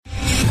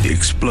The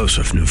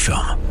explosive new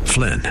film,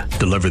 Flynn,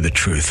 deliver the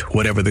truth,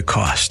 whatever the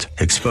cost.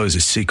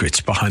 Exposes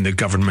secrets behind the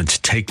government's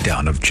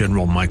takedown of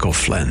General Michael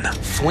Flynn.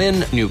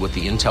 Flynn knew what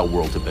the intel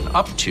world had been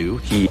up to.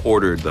 He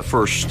ordered the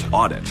first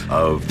audit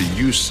of the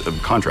use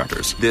of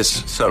contractors.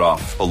 This set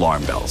off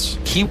alarm bells.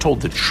 He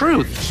told the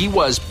truth. He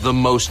was the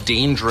most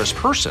dangerous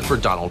person for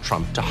Donald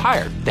Trump to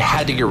hire. They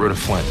had to get rid of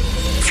Flynn.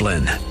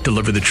 Flynn,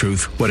 deliver the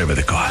truth, whatever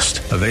the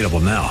cost. Available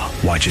now.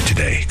 Watch it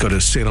today. Go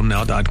to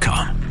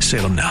salemnow.com.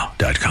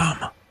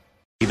 salemnow.com.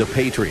 The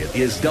Patriot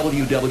is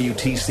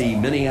WWTC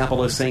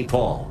Minneapolis St.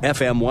 Paul,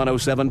 FM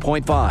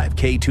 107.5,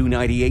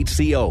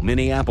 K298CO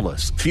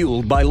Minneapolis,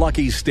 fueled by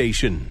Lucky's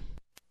Station.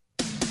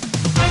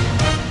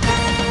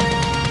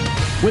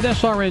 With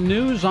SRN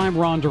News, I'm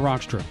Ron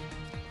DeRockstra.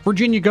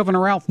 Virginia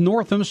Governor Ralph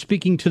Northam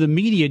speaking to the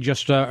media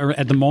just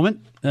at the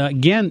moment,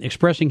 again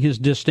expressing his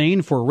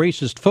disdain for a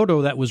racist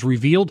photo that was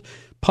revealed,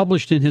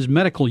 published in his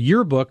medical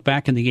yearbook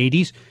back in the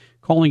 80s,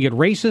 calling it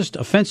racist,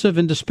 offensive,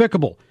 and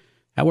despicable.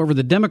 However,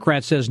 the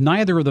Democrat says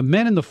neither of the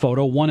men in the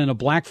photo, one in a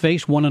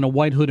blackface, one in a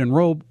white hood and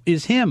robe,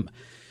 is him.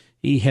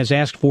 He has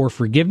asked for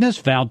forgiveness,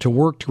 vowed to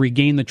work to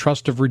regain the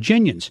trust of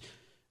Virginians.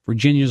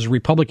 Virginia's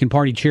Republican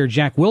Party Chair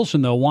Jack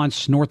Wilson, though,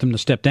 wants Northam to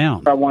step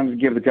down. I wanted to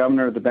give the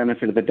governor the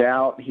benefit of the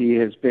doubt. He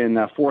has been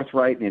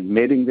forthright in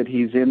admitting that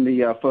he's in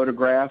the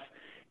photograph,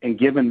 and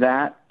given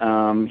that,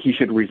 he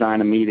should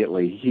resign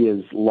immediately. He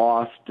has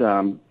lost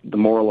the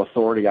moral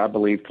authority, I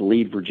believe, to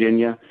lead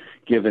Virginia.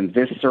 Given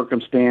this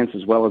circumstance,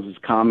 as well as his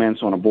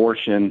comments on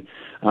abortion,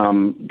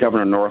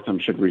 Governor Northam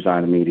should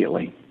resign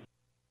immediately.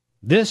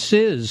 This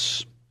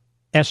is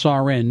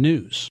SRN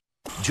News.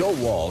 Joe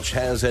Walsh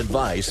has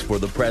advice for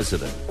the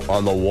president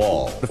on the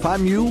wall. If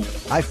I'm you,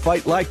 I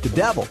fight like the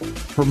devil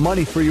for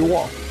money for your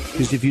wall.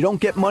 Because if you don't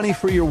get money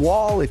for your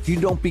wall, if you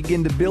don't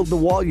begin to build the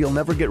wall, you'll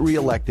never get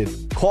reelected.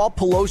 Call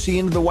Pelosi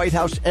into the White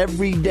House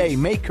every day.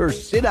 Make her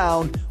sit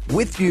down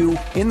with you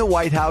in the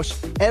White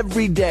House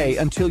every day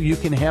until you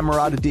can hammer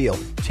out a deal.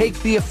 Take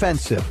the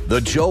offensive. The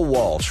Joe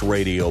Walsh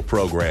radio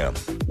program,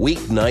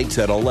 weeknights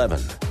at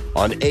 11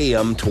 on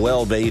AM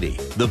 1280.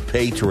 The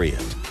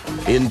Patriot.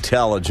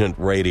 Intelligent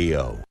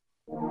radio.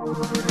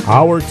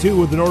 Hour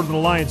 2 of the Northern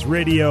Alliance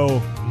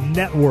Radio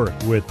Network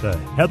with the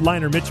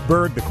headliner Mitch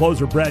Berg, the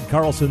closer Brad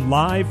Carlson,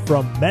 live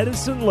from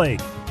Medicine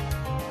Lake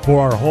for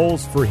our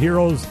Holes for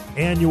Heroes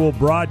annual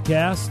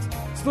broadcast.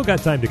 Still got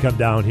time to come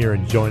down here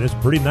and join us.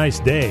 Pretty nice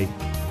day.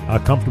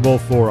 Comfortable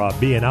for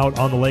being out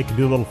on the lake and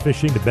do a little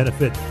fishing to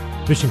benefit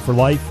Fishing for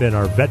Life and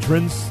our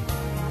veterans.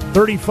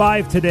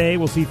 35 today.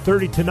 We'll see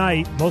 30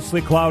 tonight.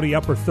 Mostly cloudy,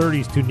 upper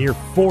 30s to near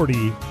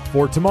 40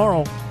 for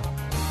tomorrow.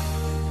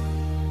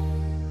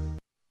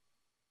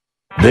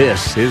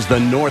 This is the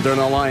Northern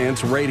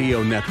Alliance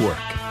Radio Network,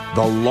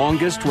 the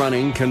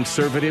longest-running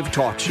conservative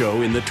talk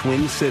show in the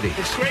Twin Cities.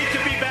 It's great to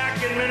be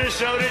back in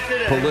Minnesota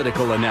today.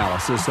 Political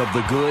analysis of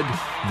the good,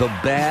 the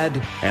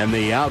bad, and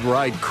the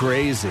outright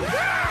crazy.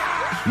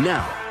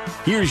 Now,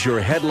 here's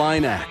your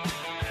headline act,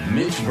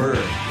 Mitch Berg.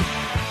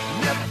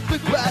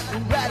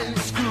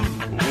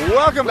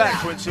 Welcome back,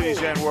 Twin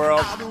Cities and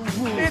world.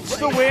 It's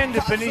the wind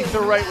beneath the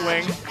right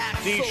wing.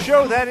 The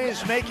show that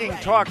is making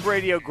talk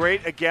radio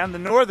great again, the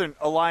Northern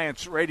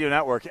Alliance Radio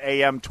Network,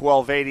 AM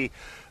 1280,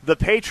 The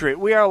Patriot.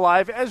 We are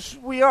live as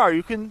we are.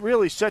 You can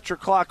really set your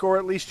clock or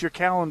at least your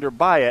calendar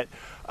by it,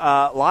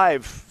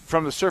 live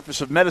from the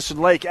surface of Medicine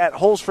Lake at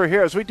Holes for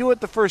Heroes. We do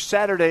it the first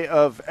Saturday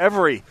of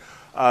every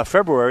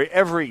February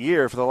every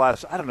year for the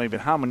last I don't know even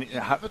how many.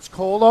 If it's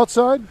cold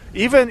outside,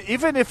 even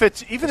if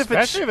it's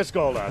especially if it's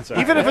cold outside,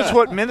 even if it's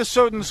what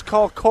Minnesotans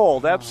call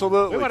cold,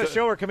 absolutely. We want to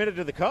show we're committed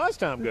to the cause,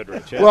 Tom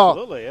Goodrich. Well,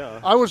 absolutely, yeah.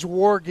 I was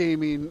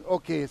wargaming.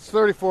 Okay, it's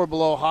 34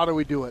 below. How do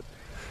we do it?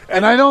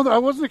 And I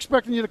wasn't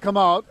expecting you to come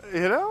out.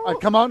 You know, I'd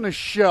come out in a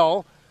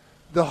shell.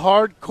 The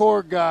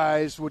hardcore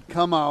guys would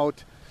come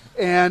out.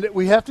 And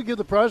we have to give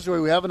the prize away.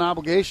 We have an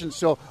obligation.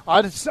 So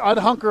I'd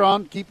hunker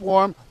on, keep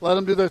warm, let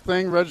them do their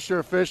thing, register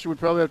a fish. We'd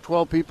probably have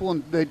 12 people,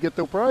 and they'd get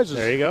their prizes.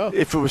 There you go.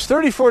 If it was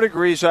 34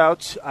 degrees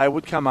out, I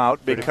would come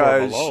out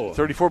because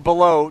 34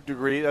 below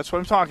degree, that's what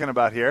I'm talking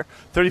about here.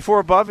 34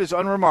 above is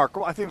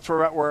unremarkable. I think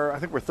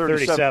we're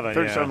 37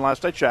 yeah.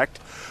 last I checked.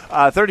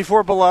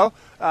 34 below,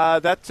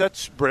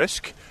 that's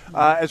brisk.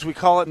 As we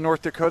call it in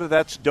North Dakota,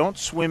 that's don't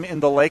swim in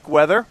the lake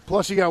weather.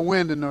 Plus, you got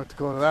wind in North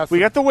Dakota. We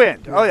got the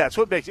wind. Oh, yeah, that's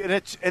what makes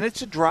it. And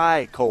it's a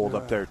dry cold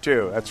up there,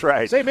 too. That's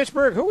right. Say, Mitch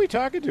Berg, who are we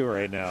talking to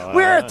right now?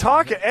 We're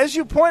talking, as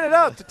you pointed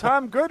out, to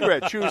Tom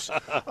Goodrich, who's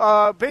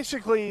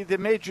basically the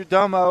major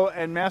domo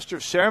and master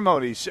of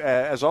ceremonies,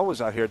 as always,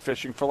 out here at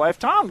Fishing for Life.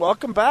 Tom,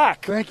 welcome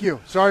back. Thank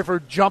you. Sorry for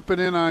jumping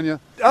in on you.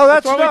 Oh,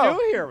 that's what we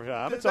do here,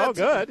 Tom. It's all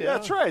good. Yeah.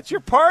 That's right. It's your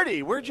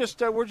party. We're just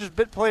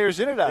bit players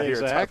in it out here.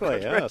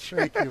 Exactly. Yes.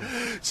 Thank you.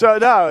 So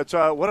no, it's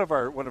one of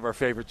our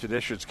favorite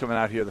traditions coming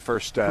out here the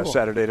first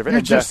Saturday of it.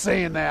 You're just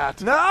saying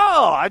that. No,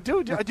 I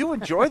do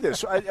enjoy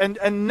this,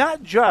 and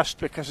not just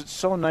because it's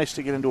so nice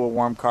to get into a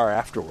warm car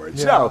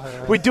afterwards.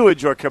 We do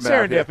enjoy coming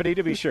out here. Serendipity,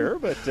 to be sure,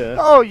 but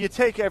you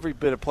take every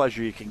bit of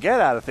pleasure you can get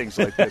out of things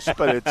like this.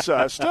 But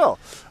it's still,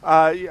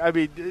 I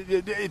mean,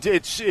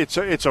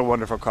 it's a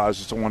wonderful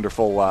cause. It's a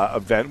wonderful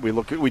event. event.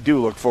 We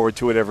do look forward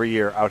to it every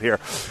year out here.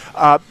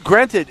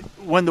 Granted,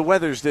 when the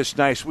weather's this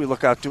nice, we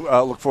look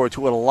forward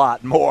to it a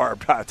lot more.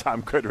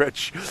 Tom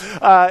Goodrich.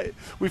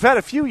 We've had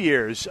a few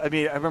years. I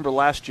mean, I remember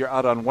last year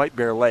out on White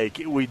Bear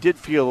Lake, we did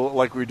feel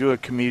like we were doing a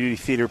community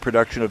theater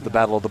production of the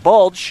Battle of the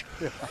Bulge.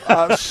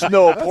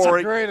 Snow pouring. That's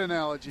a great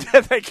analogy.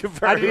 Thank you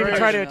very much. I didn't even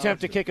try to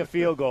attempt to kick a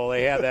field goal.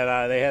 They had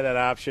that. They had that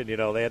option. You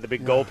know, they had the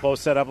big goalpost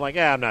set up. I'm like,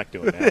 I'm not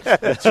doing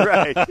that. That's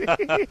right.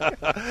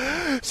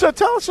 So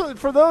tell us,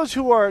 for those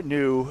who are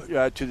new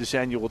to this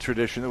annual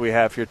tradition that we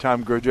have here,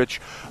 Tom Goodrich,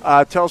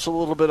 tell us a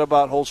little bit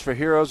about Holes for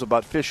Heroes,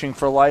 about Fishing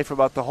for Life,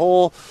 about the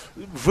whole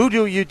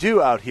voodoo you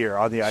do out here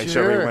on the ice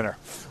every winter.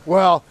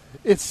 Well,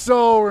 it's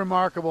so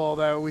remarkable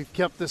that we've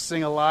kept this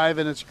thing alive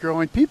and it's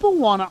growing. People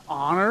want to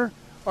honor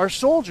our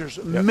soldiers.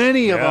 Yep.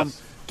 Many of them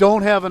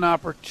don't have an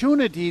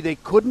opportunity. They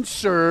didn't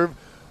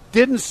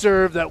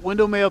serve, that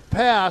window may have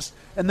passed,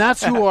 and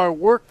that's who our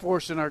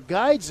workforce and our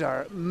guides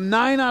are.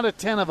 9 out of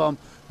 10 of them,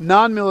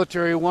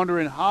 non-military,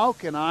 wondering, how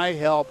can I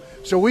help?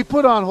 So we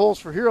put on Holes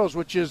for Heroes,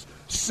 which is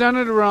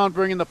centered around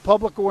bringing the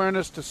public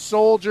awareness to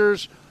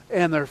soldiers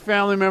and their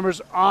family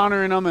members,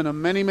 honoring them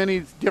in many,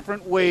 many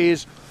different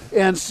ways.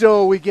 And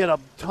so we get a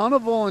ton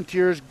of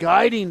volunteers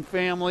guiding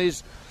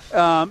families,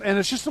 and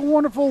it's just a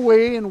wonderful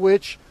way in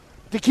which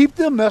to keep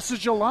the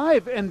message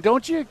alive. And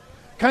don't you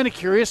kind of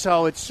curious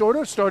how it's sort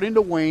of starting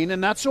to wane,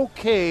 and that's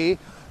okay.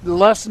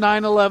 Less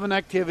 9/11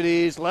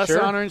 activities, less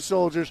honoring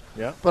soldiers.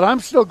 Yeah. But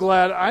I'm still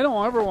glad. I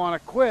don't ever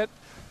want to quit.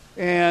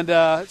 And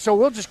so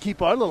we'll just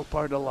keep our little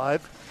part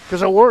alive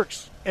because it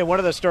works. And one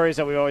of the stories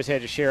that we always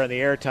had to share on the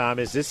air, Tom,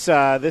 is this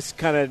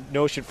kind of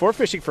notion for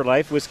Fishing for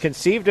Life was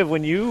conceived of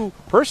when you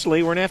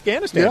personally were in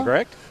Afghanistan,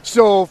 correct?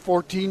 So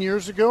 14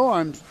 years ago,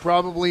 I'm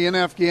probably in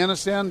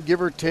Afghanistan,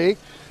 give or take,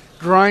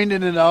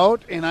 grinding it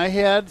out. And I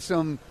had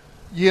some,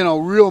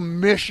 real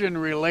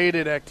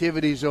mission-related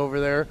activities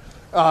over there.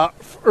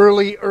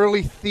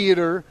 Early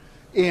theater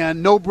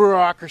and no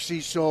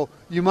bureaucracy, so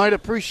you might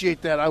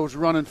appreciate that. I was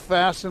running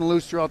fast and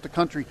loose throughout the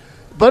country.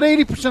 But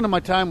 80% of my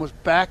time was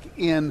back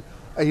in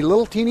a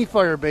little teeny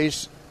fire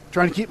base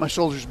trying to keep my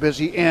soldiers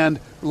busy and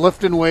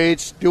lifting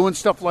weights, doing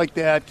stuff like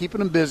that, keeping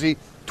them busy.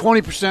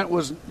 20%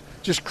 was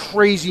just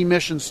crazy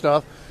mission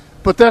stuff.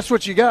 But that's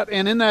what you got.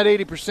 And in that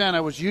 80%,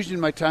 I was using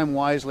my time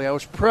wisely. I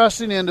was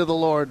pressing into the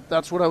Lord.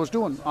 That's what I was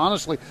doing,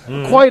 honestly,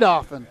 quite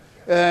often.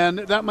 And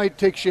that might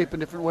take shape in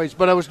different ways.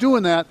 But I was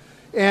doing that,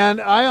 and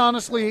I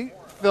honestly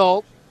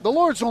felt the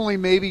Lord's only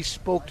maybe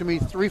spoke to me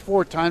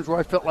 3-4 times where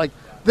I felt like,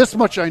 this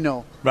much I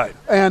know. Right.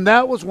 And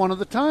that was one of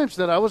the times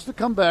that I was to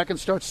come back and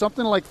start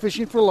something like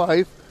Fishing for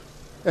Life.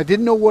 I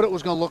didn't know what it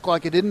was going to look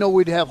like. I didn't know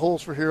we'd have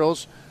Holes for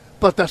Heroes,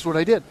 but that's what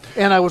I did.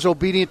 And I was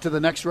obedient to the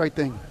next right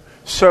thing.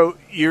 So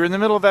you're in the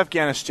middle of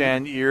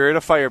Afghanistan. You're at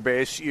a fire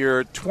base.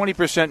 You're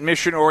 20%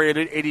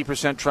 mission-oriented,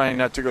 80% trying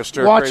not to go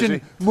stir watching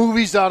crazy.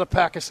 Movies out of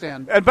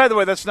Pakistan. And by the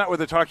way, that's not where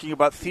they're talking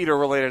about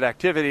theater-related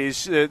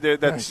activities.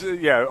 That's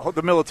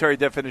the military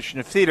definition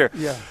of theater.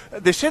 Yeah.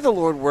 They say the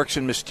Lord works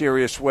in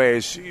mysterious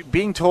ways.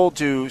 Being told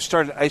to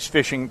start an ice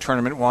fishing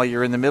tournament while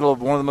you're in the middle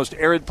of one of the most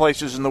arid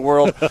places in the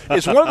world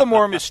is one of the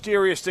more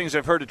mysterious things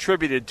I've heard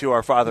attributed to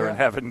our Father in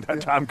heaven,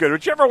 Tom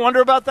Goodrich. Did you ever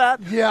wonder about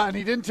that? Yeah, and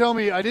he didn't tell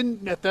me.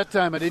 At that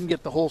time, I didn't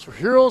get the Holes for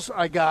Heroes.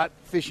 I got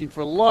Fishing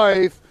for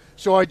Life.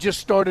 So I just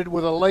started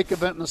with a lake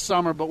event in the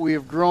summer, but we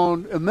have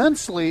grown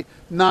immensely.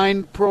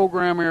 9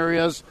 program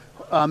areas.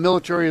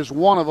 Military is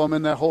one of them,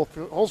 and that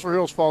Holes for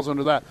Heroes falls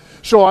under that.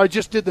 So I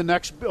just did the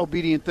next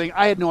obedient thing.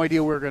 I had no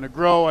idea we were going to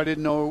grow. I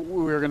didn't know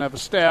we were going to have a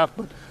staff,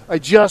 but I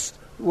just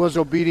was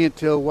obedient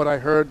to what I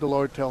heard the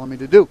Lord telling me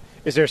to do.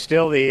 Is there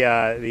still the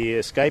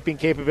Skyping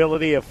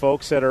capability of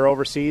folks that are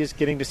overseas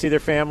getting to see their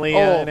family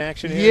in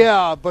action here?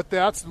 Yeah, but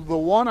that's the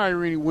one,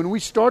 Irene. When we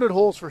started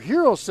Holes for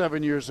Heroes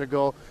 7 years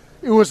ago,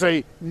 it was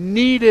a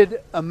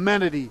needed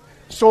amenity.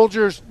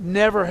 Soldiers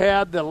never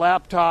had the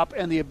laptop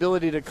and the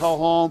ability to call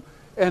home,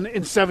 and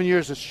in 7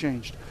 years it's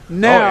changed.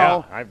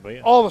 Now,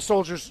 all the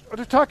soldiers,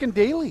 they're talking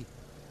daily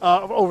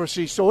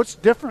overseas, so it's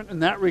different in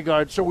that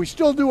regard. So we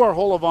still do our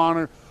Hole of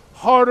Honor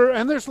harder,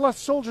 and there's less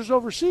soldiers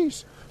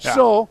overseas. Yeah.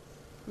 So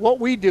what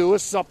we do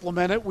is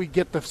supplement it. We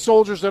get the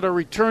soldiers that are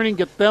returning,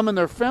 get them and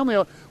their family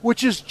out,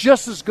 which is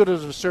just as good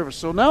as a service.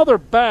 So now they're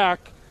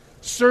back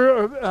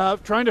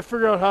trying to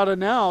figure out how to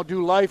now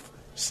do life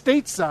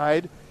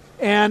stateside,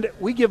 and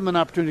we give them an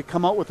opportunity to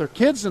come out with their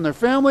kids and their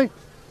family,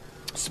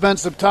 spend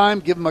some time,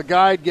 give them a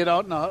guide, get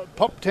out in a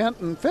pup tent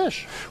and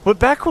fish. Well,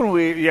 back when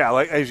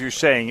like as you're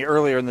saying,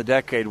 earlier in the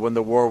decade when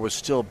the war was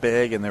still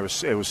big and it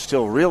was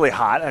still really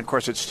hot, and of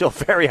course it's still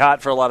very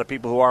hot for a lot of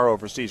people who are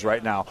overseas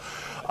right now.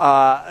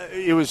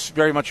 It was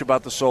very much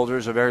about the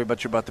soldiers, very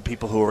much about the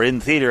people who are in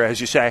theater, as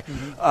you say,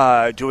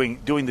 doing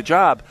the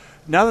job.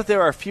 Now that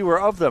there are fewer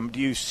of them, do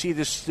you see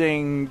this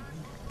thing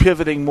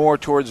pivoting more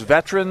towards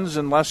veterans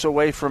and less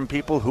away from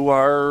people who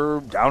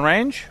are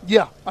downrange?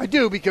 Yeah, I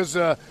do, because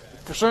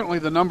certainly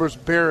the numbers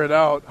bear it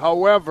out.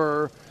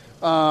 However,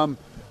 I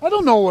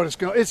don't know what it's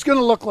going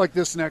to look like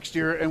this next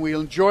year, and we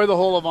enjoy the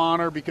Hole of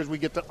Honor because we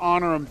get to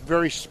honor them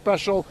very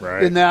special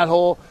in that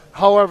hole.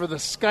 However, the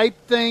Skype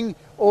thing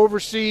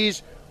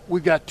overseas.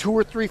 We've got 2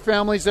 or 3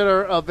 families that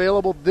are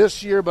available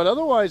this year, but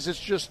otherwise it's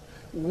just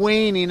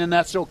waning, and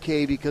that's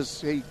okay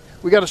because, hey,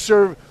 we got to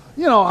serve.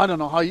 I don't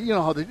know how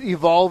how the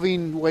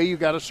evolving way you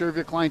got to serve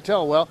your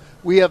clientele. Well,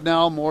 we have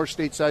now more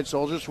stateside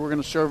soldiers. We're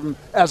going to serve them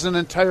as an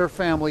entire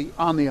family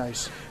on the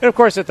ice. And of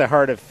course, at the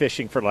heart of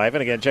Fishing for Life,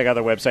 and again, check out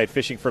their website,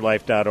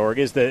 fishingforlife.org,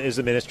 is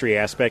the ministry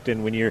aspect.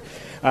 And when you're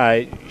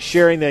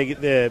sharing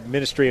the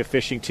ministry of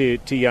fishing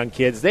to young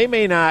kids, they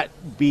may not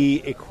be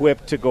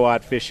equipped to go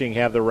out fishing,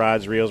 have the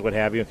rods, reels, what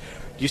have you. Do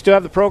you still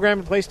have the program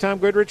in place, Tom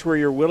Goodrich, where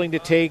you're willing to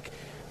take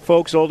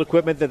folks' old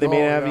equipment that they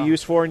may not have a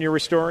use for and you're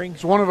restoring?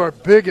 It's one of our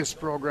biggest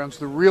programs,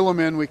 the Reel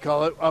 'em In, we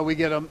call it. We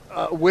get a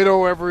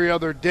widow every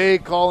other day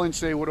calling and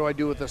say, what do I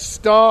do with this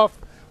stuff?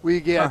 We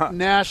get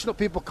national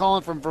people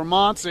calling from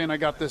Vermont saying, I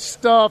got this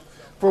stuff.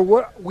 For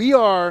what we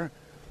are,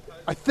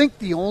 I think,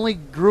 the only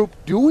group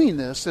doing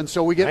this, and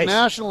so we get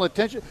national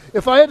attention.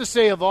 If I had to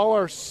say of all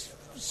our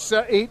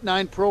 8,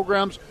 9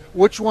 programs,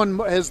 which one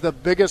has the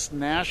biggest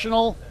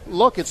national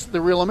look? It's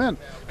the Reel 'em In.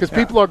 Because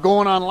people are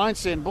going online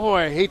saying, boy,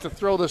 I hate to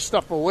throw this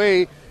stuff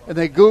away. And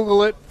they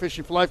Google it,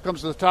 Fishing for Life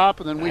comes to the top,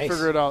 and then we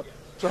figure it out.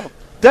 So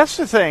that's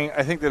the thing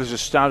I think that has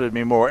astounded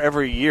me more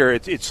every year.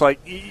 It's like,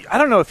 I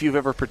don't know if you've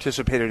ever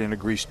participated in a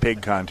greased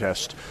pig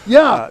contest.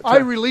 Yeah, I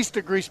released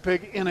a greased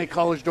pig in a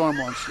college dorm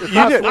once. If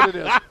that's what it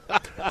is.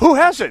 Who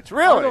hasn't?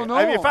 Really? I don't know.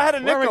 If I had a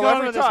nickel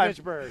every time.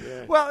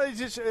 Yeah. Well, it's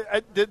just,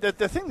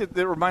 the thing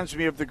that reminds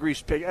me of the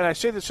greased pig, and I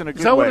say this in a good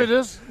way. Is that what it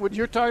is? What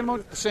you're talking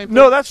about? The same thing?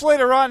 No, that's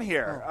later on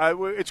here.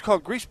 It's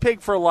called Greased Pig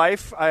for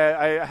Life.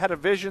 I had a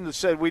vision that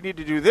said we need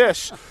to do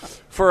this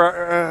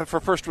for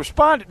first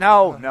responders.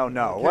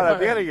 No. What I'm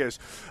getting is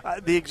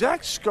the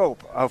exact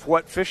scope of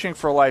what Fishing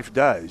for Life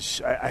does.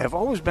 I have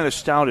always been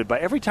astounded by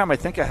every time I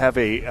think I have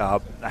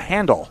a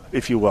handle,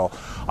 if you will,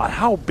 on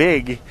how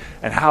big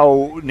and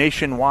how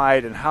nationwide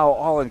and how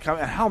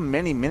all-encompassing and how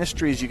many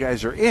ministries you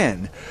guys are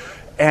in.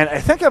 And I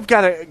think I've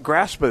got a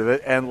grasp of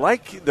it, and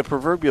like the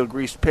proverbial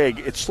greased pig,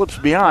 it slips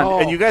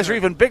beyond, and you guys are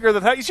even bigger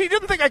than that. You see, you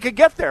didn't think I could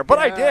get there, but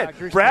I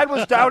did. Brad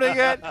was doubting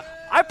it.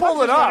 I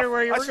pulled it off.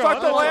 I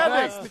stuck the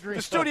landing.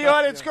 The studio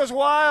audience goes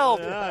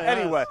wild.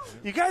 Anyway,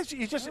 you guys,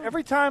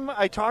 every time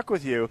I talk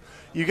with you,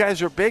 you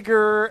guys are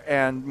bigger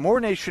and more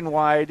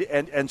nationwide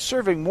and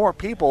serving more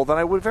people than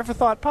I would have ever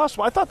thought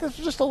possible. I thought this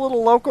was just a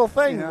little local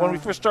thing when we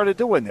first started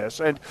doing this.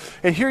 And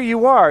here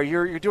you are.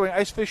 You're doing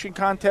ice fishing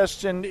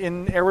contests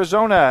in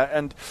Arizona,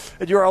 and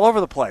you're all over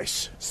the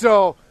place.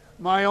 So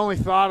my only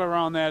thought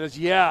around that is,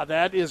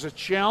 that is a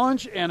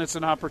challenge and it's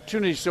an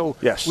opportunity. So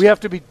we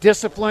have to be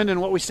disciplined in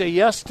what we say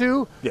yes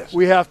to. Yes.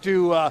 We have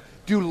to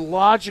do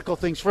logical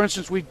things. For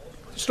instance, we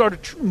started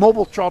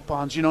mobile trout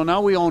ponds.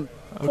 Now we own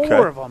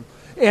 4 of them.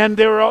 And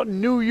they were out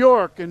in New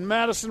York and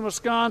Madison,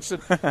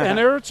 Wisconsin. And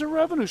it's a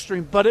revenue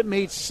stream. But it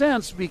made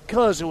sense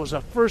because it was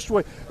a first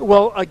way.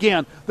 Well,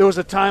 again, there was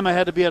a time I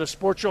had to be at a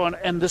sports show,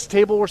 and this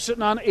table we're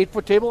sitting on,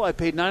 8-foot table, I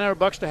paid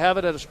 $900 to have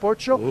it at a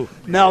sports show. Ooh,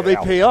 now they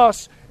pay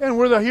us, and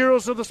we're the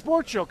heroes of the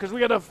sports show because we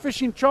got a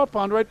fishing trout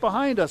pond right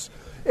behind us.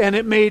 And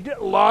it made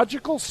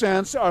logical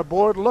sense. Our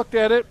board looked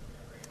at it,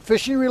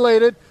 fishing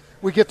related.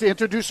 We get to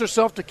introduce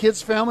ourselves to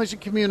kids, families,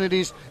 and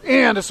communities,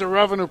 and it's a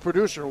revenue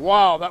producer.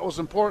 Wow, that was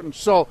important.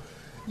 So,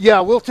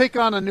 we'll take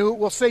on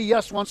we'll say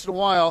yes once in a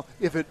while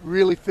if it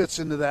really fits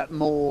into that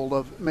mold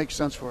of makes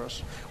sense for us.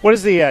 What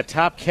is the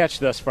top catch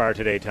thus far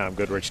today, Tom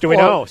Goodrich? Do we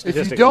know? If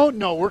you don't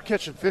know, we're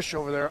catching fish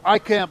over there. I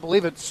can't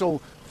believe it.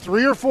 So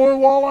 3 or 4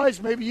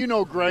 walleyes, maybe you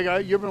know,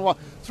 Greg. You've been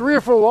 3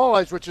 or 4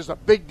 walleyes, which is a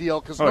big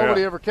deal because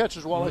nobody ever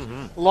catches walleyes.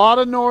 A lot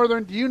of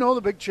northern. Do you know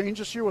the big change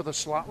this year with a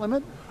slot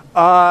limit?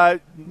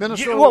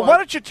 Minnesota. Why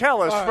don't you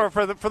tell us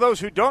for those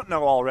who don't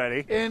know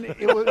already? And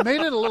it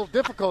made it a little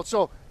difficult.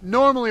 So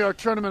normally our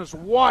tournament is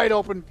wide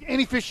open.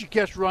 Any fish you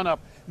catch, run up.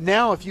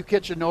 Now, if you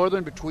catch a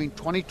northern between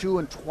 22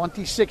 and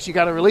 26, you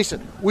got to release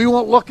it. We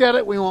won't look at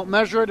it. We won't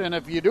measure it. And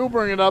if you do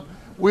bring it up,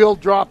 we'll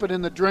drop it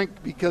in the drink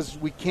because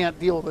we can't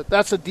deal with it.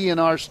 That's a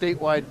DNR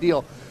statewide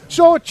deal.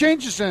 So it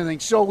changes anything.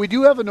 So we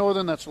do have a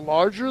northern that's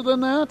larger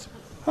than that.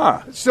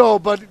 So,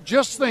 but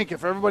just think,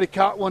 if everybody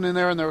caught one in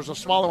there and there was a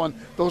smaller one,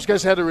 those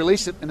guys had to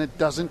release it, and it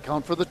doesn't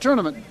count for the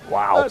tournament.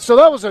 Wow. So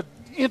that was an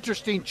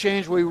interesting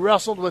change we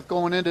wrestled with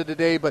going into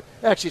today, but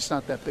actually it's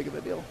not that big of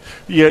a deal.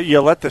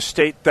 You let the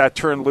state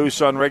turn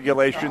loose on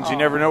regulations. You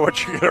never know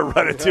what you're going to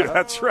run into.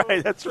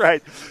 That's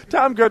right.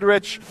 Tom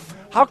Goodrich,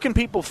 how can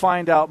people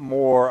find out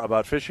more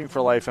about Fishing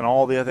for Life and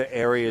all the other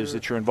areas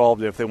that you're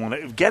involved in if they want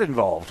to get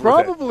involved?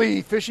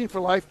 Probably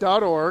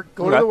fishingforlife.org.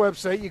 Go to the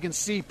website. You can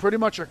see pretty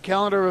much our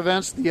calendar of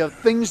events, the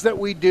things that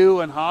we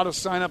do, and how to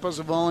sign up as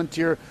a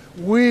volunteer.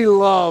 We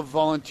love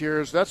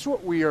volunteers. That's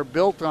what we are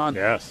built on.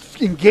 Yes.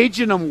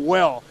 Engaging them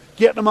well.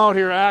 Getting them out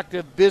here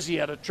active, busy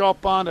at a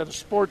trout pond, at a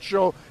sports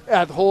show,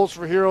 at Holes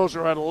for Heroes,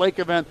 or at a lake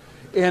event.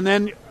 And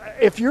then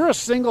if you're a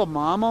single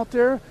mom out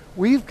there,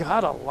 we've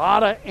got a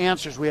lot of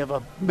answers. We have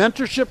a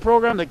mentorship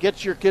program that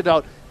gets your kid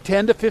out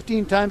 10 to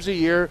 15 times a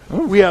year.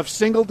 Ooh. We have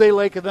single-day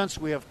lake events.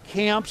 We have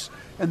camps.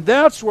 And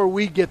that's where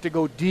we get to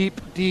go deep,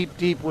 deep,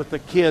 deep with the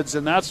kids.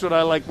 And that's what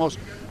I like most.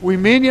 We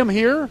meet them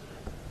here,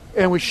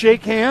 and we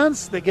shake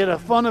hands. They get a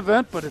fun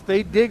event, but if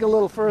they dig a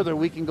little further,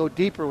 we can go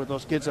deeper with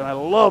those kids, and I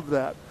love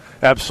that.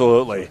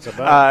 Absolutely,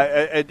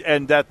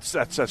 and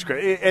that's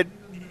great.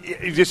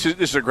 This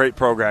is a great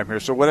program here.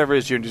 So whatever it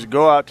is, you just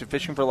go out to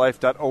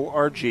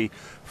fishingforlife.org,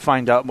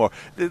 find out more.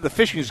 The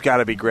fishing's got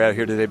to be great out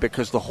here today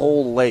because the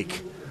whole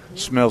lake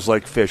smells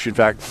like fish. In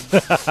fact,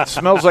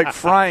 smells like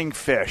frying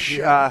fish.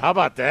 How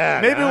about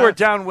that? Maybe we're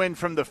downwind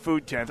from the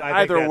food tent.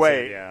 Either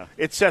way,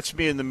 it, it sets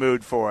me in the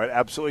mood for it.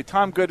 Absolutely.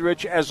 Tom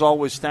Goodrich, as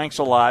always, thanks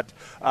a lot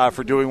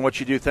for doing what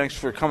you do. Thanks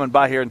for coming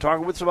by here and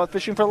talking with us about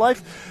Fishing for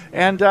Life.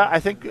 And I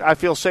think I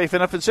feel safe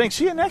enough in saying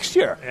see you next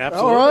year.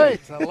 Absolutely. All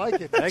right. I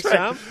like it. Thanks,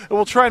 Tom. And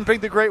we'll try and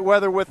bring the great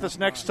weather with us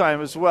next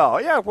time as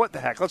well. Yeah, what the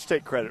heck? Let's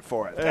take credit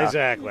for it.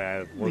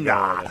 Exactly.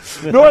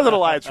 Northern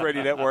Alliance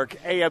Radio Network,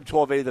 AM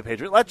 1280 The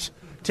Patriot. Let's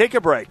take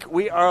a break.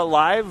 We are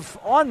live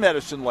on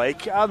Medicine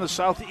Lake on the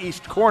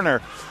southeast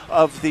corner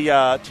of the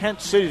tent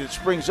city that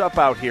springs up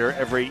out here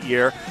every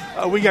year.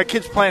 We got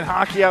kids playing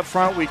hockey out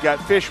front. We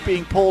got fish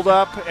being pulled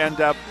up and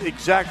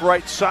exact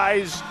right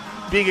size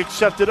being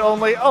accepted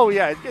only. Oh,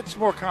 yeah, it gets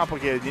more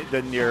complicated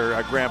than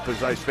your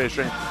grandpa's ice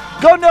fishing.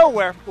 Go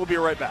nowhere. We'll be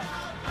right back.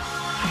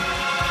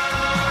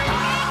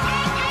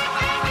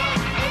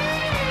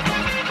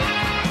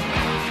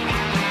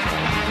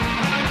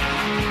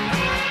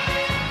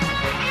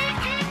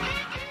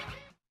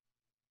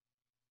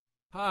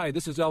 Hi,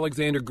 this is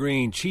Alexander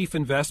Green, Chief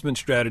Investment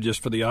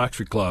Strategist for the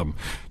Oxford Club.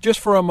 Just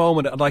for a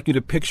moment, I'd like you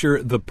to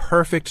picture the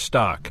perfect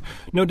stock.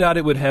 No doubt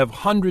it would have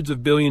hundreds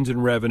of billions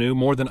in revenue,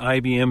 more than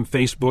IBM,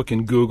 Facebook,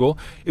 and Google.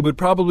 It would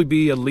probably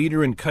be a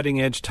leader in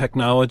cutting-edge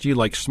technology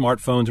like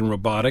smartphones and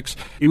robotics.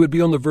 It would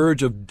be on the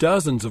verge of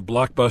dozens of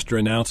blockbuster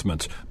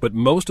announcements. But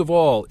most of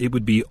all, it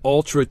would be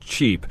ultra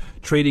cheap,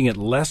 trading at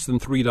less than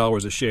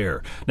 $3 a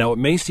share. Now, it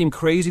may seem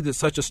crazy that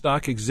such a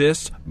stock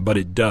exists, but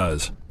it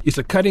does. It's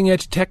a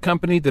cutting-edge tech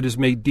company that has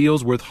made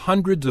deals worth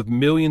hundreds of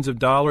millions of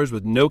dollars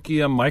with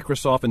Nokia,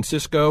 Microsoft, and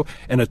Cisco,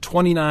 and a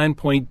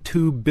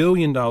 $29.2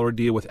 billion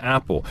deal with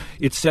Apple.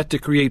 It's set to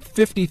create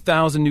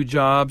 50,000 new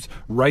jobs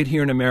right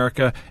here in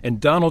America, and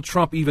Donald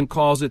Trump even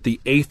calls it the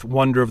eighth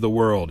wonder of the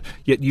world.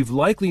 Yet you've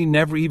likely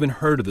never even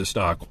heard of the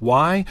stock.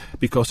 Why?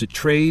 Because it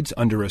trades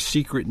under a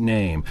secret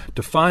name.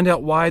 To find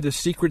out why the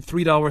secret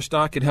 $3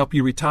 stock can help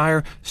you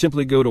retire,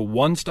 simply go to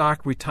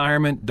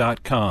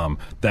OneStockRetirement.com.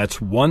 That's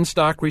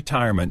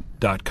OneStockRetirement.com.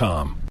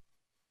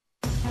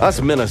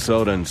 Us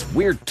Minnesotans,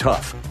 we're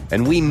tough,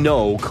 and we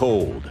know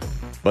cold.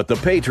 But the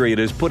Patriot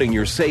is putting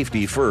your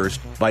safety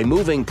first by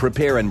moving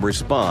Prepare and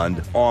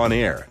Respond on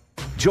air.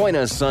 Join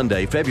us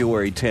Sunday,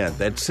 February 10th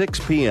at 6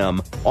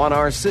 p.m. on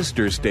our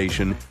sister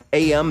station,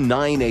 AM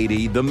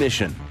 980 The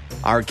Mission.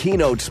 Our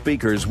keynote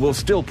speakers will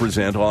still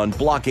present on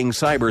blocking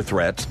cyber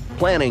threats,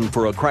 planning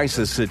for a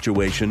crisis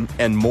situation,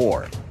 and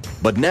more.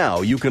 But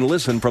now you can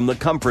listen from the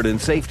comfort and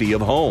safety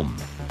of home.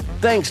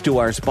 Thanks to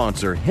our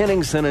sponsor,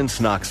 Henningsen and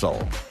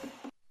Snoxall.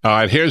 All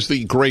right, here's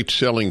the great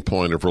selling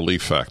point of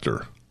Relief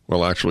Factor.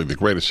 Well, actually, the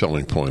greatest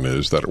selling point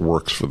is that it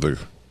works for the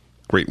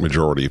great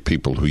majority of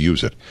people who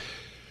use it.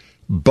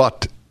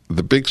 But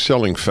the big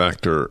selling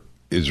factor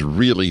is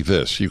really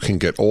this. You can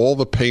get all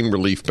the pain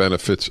relief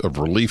benefits of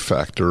Relief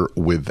Factor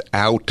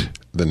without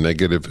the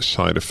negative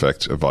side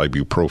effects of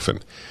ibuprofen.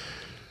 A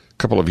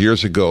couple of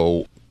years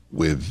ago,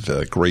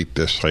 with great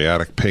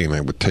sciatic pain,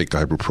 I would take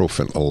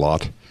ibuprofen a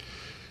lot.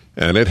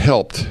 And it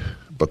helped,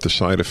 but the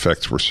side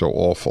effects were so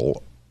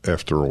awful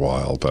after a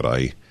while that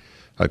I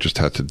just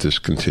had to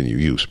discontinue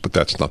use. But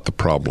that's not the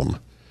problem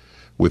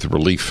with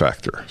Relief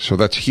Factor. So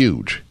that's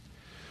huge.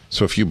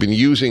 So if you've been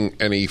using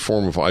any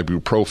form of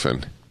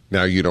ibuprofen,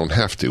 now you don't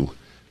have to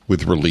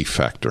with Relief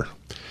Factor.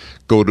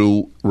 Go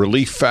to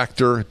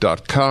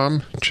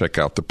ReliefFactor.com, check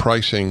out the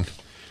pricing,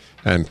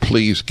 and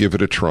please give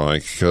it a try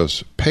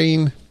because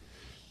pain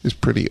is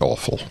pretty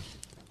awful.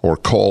 Or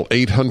call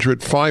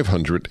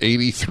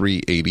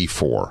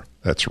 800-500-8384.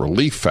 That's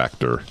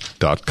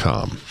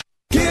ReliefFactor.com.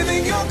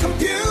 Giving your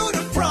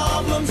computer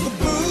problems the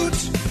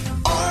boot.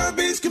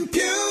 Arby's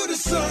Computer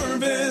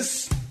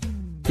Service.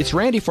 It's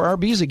Randy for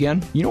Arby's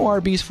again. You know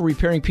Arby's for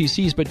repairing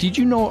PCs, but did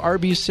you know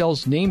Arby's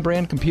sells name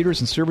brand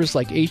computers and servers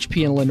like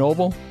HP and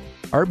Lenovo?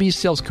 Arby's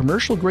sells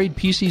commercial grade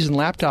PCs and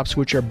laptops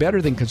which are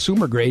better than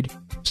consumer grade.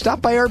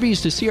 Stop by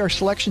Arby's to see our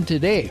selection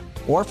today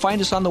or find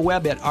us on the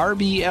web at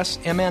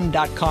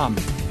rbsmn.com.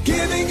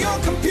 Giving your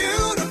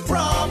computer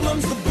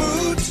problems the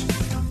boot.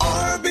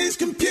 Arby's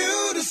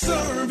Computer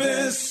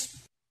Service.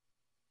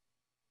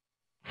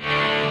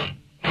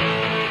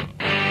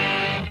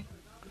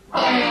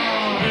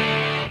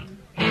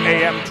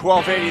 AM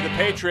 1280 The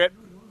Patriot.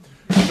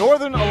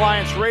 Northern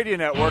Alliance Radio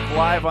Network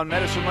live on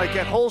Medicine Lake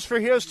at Holes for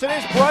Heroes.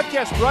 Today's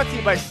broadcast brought to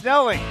you by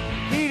Snelling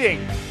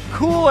Heating,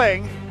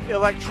 Cooling,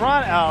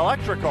 Electrical.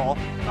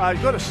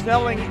 Go to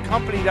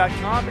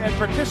SnellingCompany.com and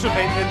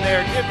participate in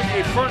their Give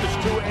a Furnace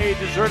to a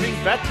Deserving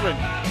Veteran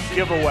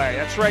giveaway.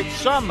 That's right,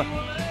 some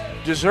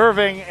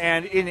deserving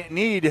and in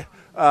need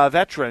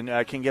veteran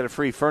can get a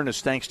free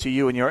furnace thanks to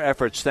you and your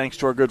efforts, thanks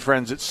to our good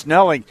friends at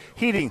Snelling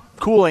Heating,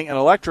 Cooling, and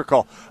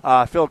Electrical.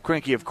 Phil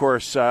Krinke, of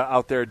course,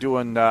 out there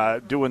doing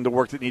the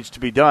work that needs to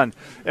be done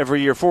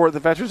every year for the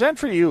veterans and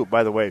for you,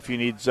 by the way. If you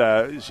need,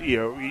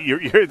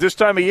 you're this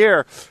time of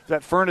year,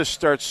 that furnace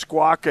starts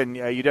squawking,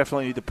 you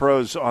definitely need the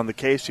pros on the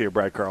case here,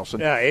 Brad Carlson.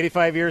 Yeah,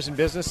 85 years in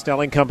business,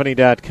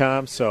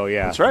 SnellingCompany.com. So,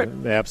 yeah. That's right.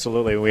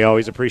 Absolutely. We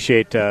always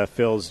appreciate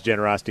Phil's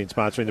generosity in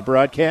sponsoring the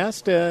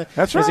broadcast.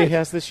 That's right. As he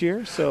has this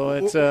year. So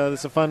it's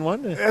a fun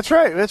one. That's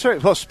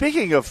right. Well,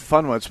 speaking of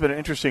fun ones, it's been an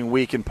interesting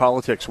week in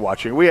politics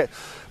watching.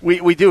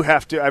 We do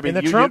have to. I mean,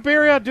 in the Trump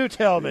era, do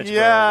tell me.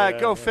 Yeah,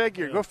 go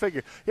figure. Go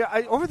figure.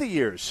 Yeah, over the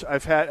years, I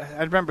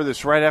remember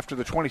this right after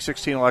the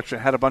 2016 election.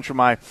 I had a bunch of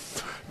my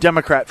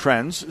Democrat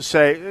friends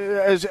say,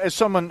 as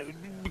someone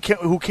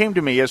who came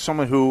to me as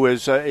someone who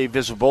is a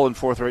visible and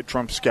forthright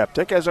Trump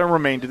skeptic, as I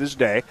remain to this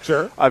day.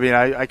 Sure. I mean,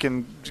 I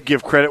can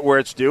give credit where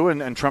it's due,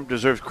 and Trump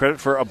deserves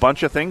credit for a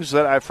bunch of things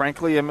that I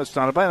frankly am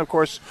astounded by. And, of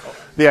course,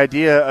 the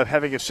idea of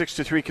having a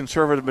 6-3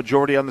 conservative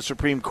majority on the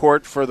Supreme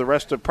Court for the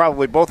rest of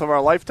probably both of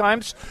our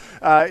lifetimes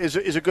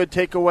is a good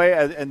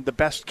takeaway, and the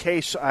best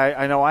case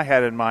I know I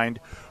had in mind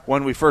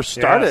when we first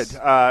started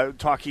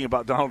talking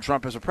about Donald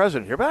Trump as a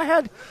president here. But I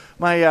had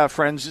my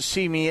friends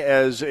see me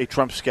as a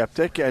Trump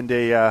skeptic and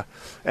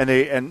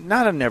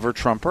not a never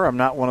Trumper. I'm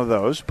not one of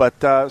those,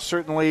 but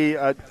certainly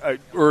I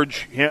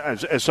urge him,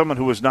 as someone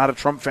who was not a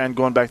Trump fan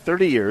going back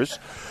 30 years.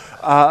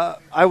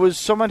 I was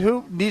someone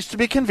who needs to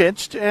be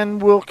convinced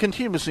and will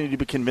continuously need to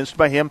be convinced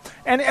by him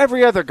and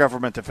every other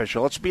government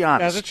official. Let's be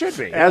honest. As it should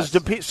be. As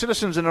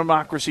citizens in a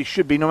democracy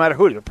should be, no matter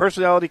who. The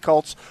personality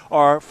cults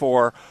are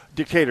for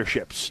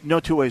dictatorships.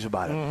 No two ways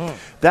about it. Mm-hmm.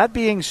 That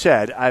being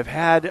said, I've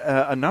had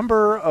a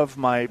number of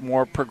my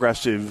more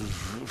progressive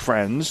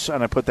friends,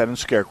 and I put that in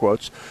scare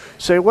quotes,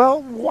 say,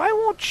 well, why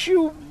won't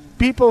you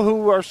people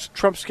who are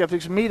Trump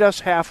skeptics meet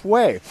us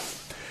halfway?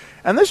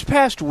 And this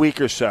past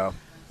week or so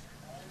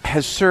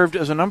has served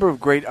as a number of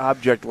great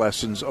object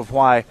lessons of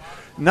why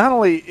not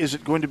only is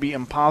it going to be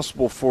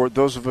impossible for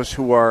those of us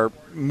who are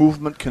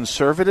movement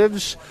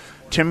conservatives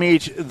to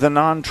meet the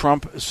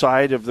non-Trump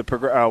side of the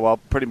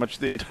pretty much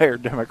the entire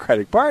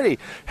Democratic Party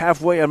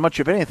halfway on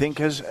much of anything,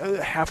 because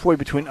halfway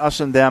between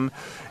us and them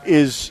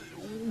is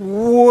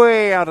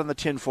way out on the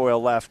tinfoil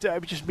left.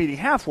 Just meeting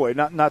halfway,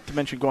 not to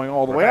mention going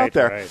all the way out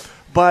there. Right.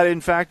 But,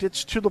 in fact,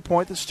 it's to the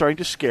point that's starting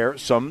to scare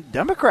some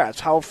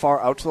Democrats, how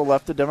far out to the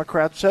left the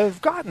Democrats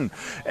have gotten.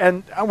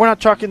 And we're not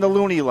talking the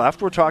loony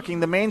left. We're talking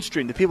the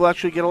mainstream, the people who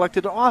actually get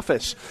elected to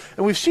office.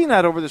 And we've seen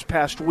that over this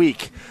past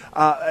week.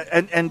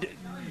 And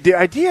the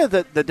idea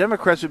that the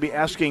Democrats would be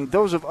asking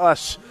those of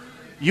us,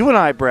 you and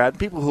I, Brad,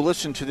 people who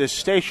listen to this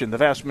station, the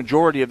vast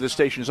majority of the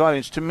station's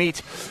audience, to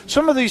meet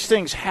some of these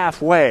things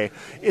halfway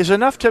is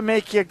enough to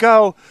make you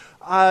go,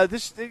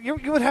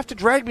 you would have to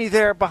drag me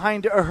there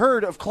behind a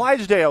herd of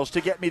Clydesdales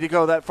to get me to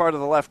go that far to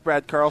the left,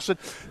 Brad Carlson.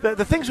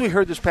 The things we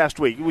heard this past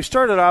week, we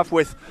started off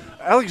with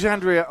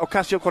Alexandria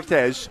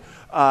Ocasio-Cortez,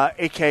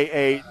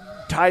 a.k.a.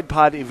 Tide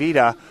Pod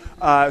Evita,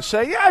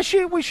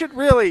 say, we should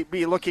really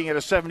be looking at a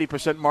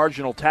 70%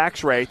 marginal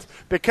tax rate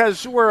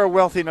because we're a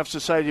wealthy enough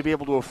society to be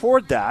able to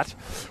afford that,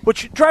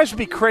 which drives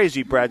me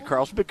crazy, Brad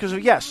Carlson, because,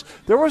 yes,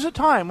 there was a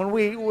time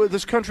when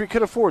this country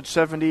could afford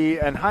 70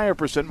 and higher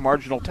 %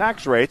 marginal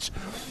tax rates.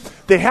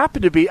 They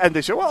happen to be, and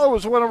they say, well, it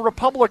was when a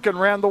Republican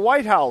ran the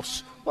White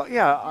House. Well,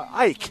 yeah,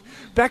 Ike.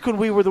 Back when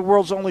we were the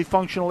world's only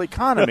functional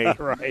economy.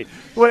 Right.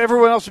 When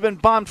everyone else had been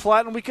bombed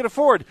flat and we could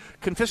afford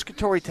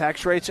confiscatory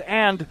tax rates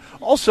and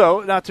also,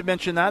 not to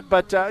mention that,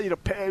 but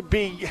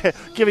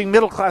giving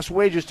middle-class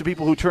wages to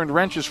people who turned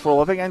wrenches for a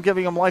living and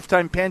giving them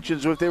lifetime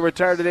pensions if they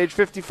retired at age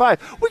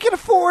 55. We could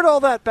afford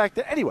all that back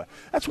then. Anyway,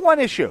 that's one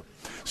issue.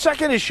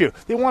 Second issue,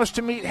 they want us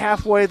to meet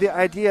halfway the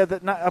idea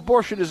that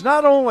abortion is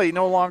not only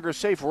no longer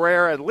safe,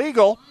 rare, and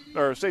legal,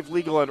 or safe,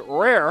 legal, and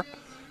rare,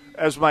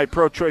 as my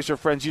pro-choicer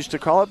friends used to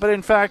call it, but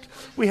in fact,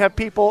 we have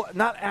people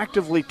not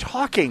actively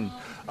talking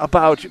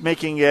about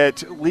making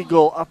it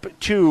legal up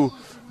to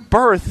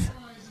birth,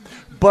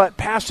 but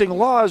passing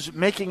laws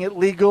making it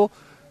legal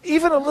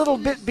even a little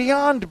bit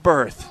beyond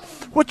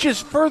birth, which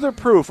is further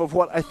proof of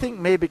what I think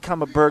may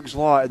become a Berg's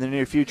Law in the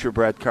near future,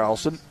 Brad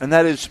Carlson, and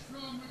that is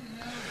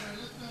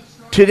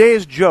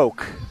today's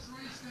joke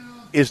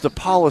is the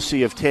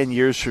policy of 10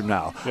 years from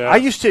now. Yeah.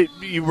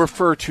 You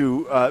refer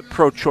to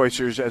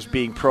pro-choicers as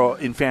being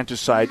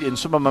pro-infanticide in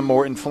some of my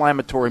more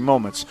inflammatory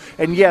moments.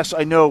 And yes,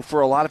 I know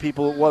for a lot of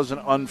people it was an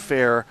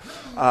unfair,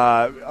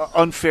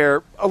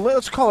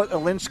 let's call it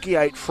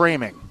Alinskyite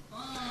framing.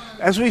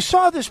 As we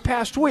saw this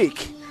past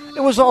week,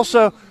 it was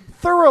also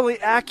thoroughly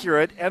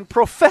accurate and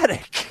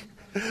prophetic.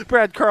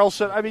 Brad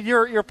Carlson, I mean,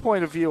 your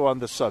point of view on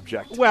the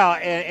subject. Well,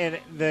 and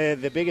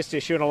the biggest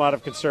issue, and a lot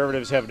of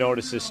conservatives have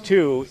noticed this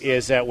too,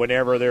 is that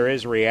whenever there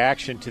is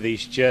reaction to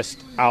these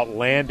just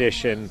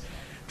outlandish and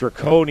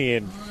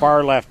draconian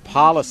far-left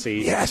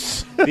policies.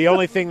 Yes. The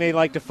only thing they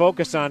like to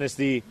focus on is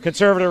the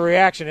conservative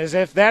reaction, as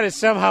if that is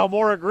somehow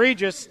more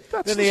egregious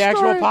than the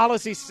actual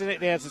policy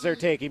stances they're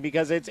taking,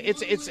 because it's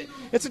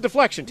a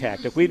deflection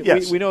tactic. We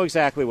know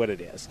exactly what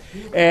it is.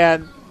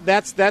 And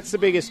that's the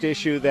biggest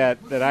issue that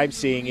I'm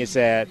seeing is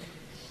that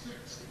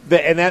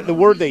the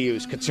word they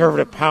use,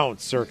 conservative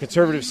pounce or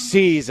conservative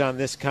seize on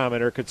this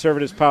comment or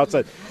conservatives pounce.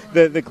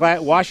 The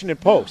Washington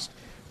Post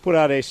put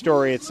out a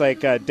story. It's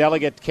like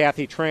Delegate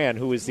Kathy Tran,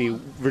 who is the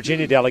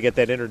Virginia delegate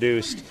that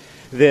introduced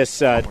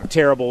this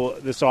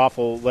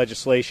awful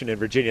legislation in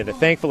Virginia that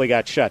thankfully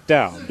got shut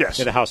down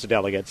in the House of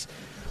Delegates.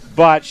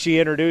 But she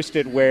introduced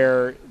it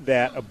where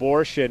that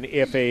abortion,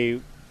 if a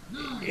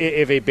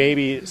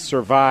baby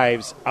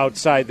survives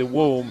outside the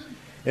womb,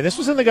 and this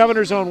was in the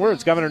governor's own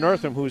words, Governor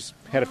Northam, who's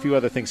had a few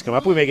other things come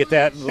up. We may get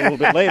that a little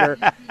bit later.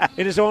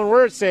 In his own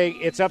words, saying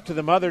it's up to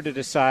the mother to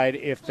decide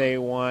if they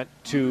want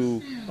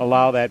to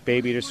allow that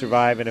baby to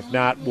survive, and if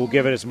not, we'll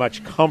give it as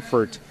much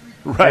comfort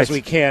as we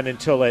can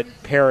until it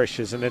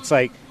perishes. And it's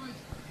like,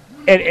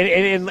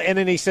 and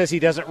then he says he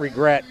doesn't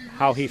regret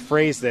how he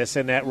phrased this,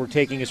 and that we're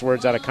taking his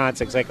words out of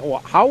context. Like, well,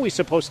 how are we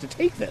supposed to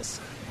take this?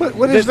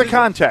 What is the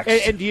context?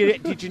 And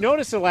did you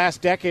notice the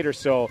last decade or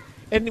so?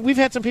 And we've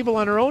had some people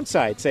on our own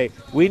side say,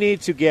 we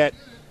need to get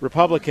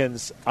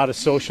Republicans out of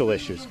social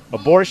issues.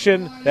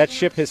 Abortion, that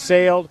ship has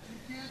sailed.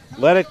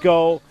 Let it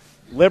go.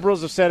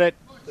 Liberals have said it.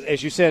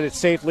 As you said, it's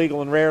safe,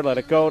 legal, and rare. Let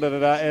it go. And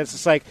it's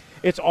just like,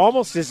 it's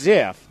almost as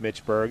if,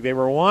 Mitch Berg, they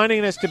were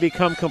wanting us to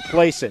become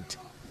complacent.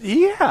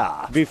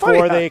 Yeah.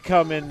 Before they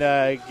come and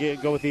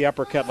go with the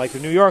uppercut like the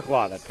New York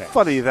law that passed.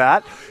 Funny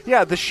that.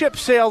 Yeah, the ship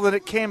sailed and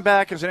it came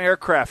back as an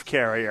aircraft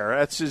carrier.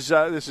 That's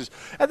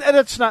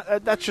it's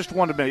not. That's just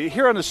one of many.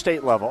 Here on the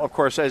state level, of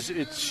course,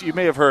 you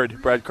may have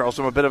heard, Brad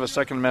Carlson, I'm a bit of a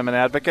Second Amendment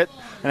advocate,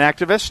 an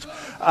activist.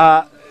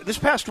 This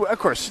past, of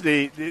course,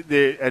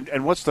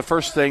 and what's the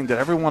first thing that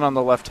everyone on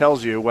the left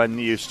tells you when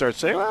you start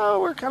saying, well,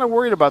 we're kind of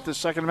worried about this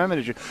Second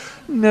Amendment issue?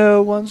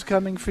 No one's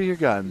coming for your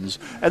guns.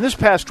 And this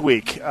past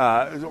week,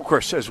 of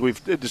course, as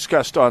we've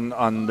discussed on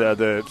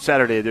the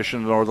Saturday edition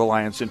of the North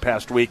Alliance in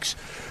past weeks,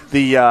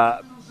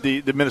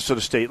 the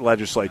Minnesota State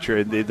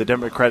Legislature, the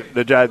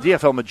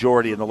DFL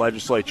majority in the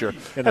legislature,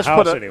 in the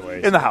House,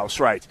 anyways. In the House,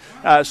 right,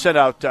 has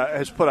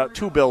put out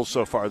two bills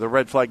so far: the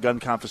red flag gun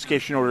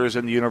confiscation orders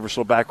and the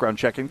universal background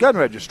check and gun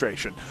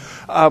registration,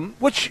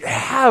 which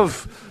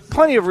have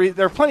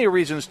there are plenty of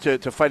reasons to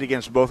fight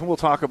against both, and we'll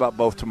talk about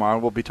both tomorrow.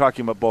 We'll be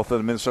talking about both on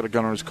the Minnesota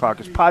Gun Owners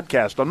Caucus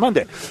podcast on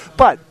Monday,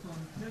 but.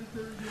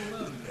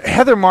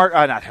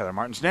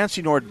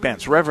 Nancy Nord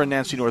Bentz, Reverend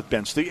Nancy Nord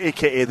Bentz,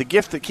 a.k.a. the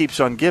gift that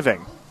keeps on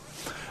giving,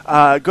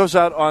 goes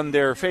out on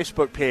their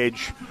Facebook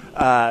page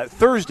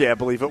Thursday, I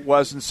believe it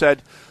was, and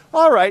said,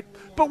 all right,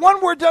 but when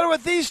we're done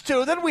with these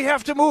two, then we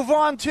have to move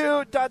on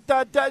to ...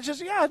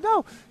 Just,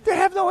 no, they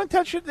have no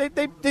intention.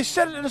 They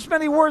said it in as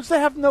many words. They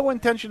have no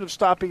intention of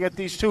stopping at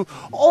these two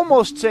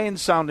almost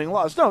sane-sounding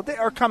laws. No, they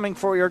are coming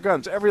for your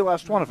guns, every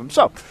last one of them.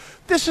 So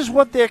this is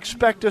what they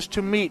expect us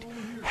to meet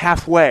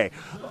halfway.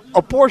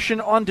 Abortion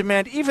on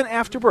demand, even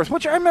after birth,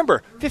 which I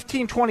remember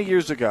 15, 20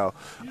 years ago,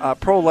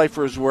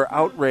 pro-lifers were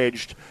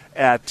outraged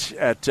at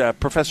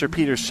Professor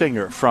Peter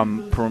Singer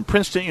from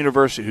Princeton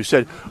University, who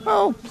said,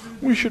 well,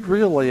 we should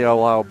really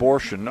allow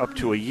abortion up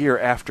to a year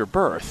after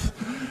birth.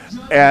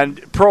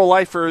 And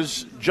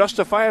pro-lifers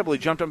justifiably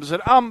jumped up and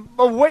said,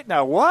 wait,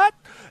 now what?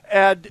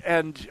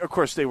 And of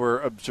course, they were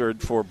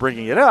absurd for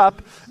bringing it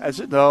up, as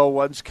no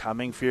one's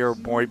coming for your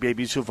boy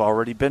babies who've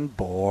already been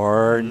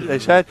born. They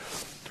said,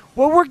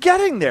 well, we're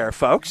getting there,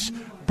 folks.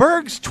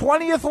 Berg's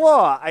 20th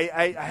law,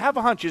 I have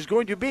a hunch, is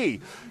going to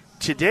be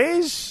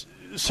today's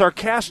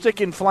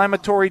sarcastic,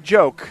 inflammatory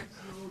joke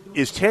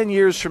is 10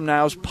 years from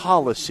now's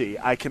policy.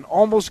 I can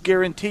almost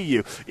guarantee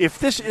you, if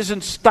this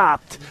isn't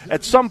stopped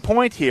at some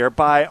point here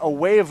by a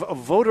wave of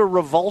voter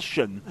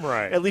revulsion,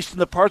 right, at least in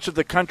the parts of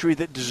the country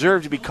that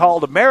deserve to be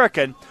called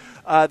American,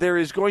 there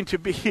is going to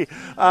be,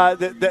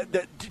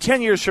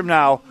 10 years from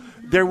now,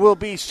 there will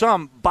be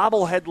some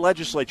bobblehead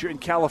legislature in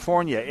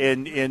California,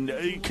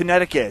 in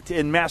Connecticut,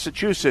 in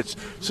Massachusetts,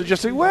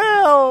 suggesting,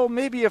 well,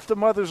 maybe if the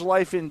mother's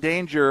life in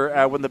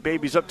danger when the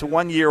baby's up to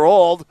 1 year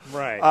old,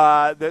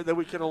 right, that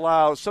we can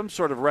allow some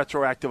sort of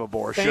retroactive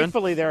abortion.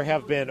 Thankfully, there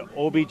have been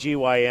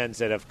OBGYNs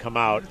that have come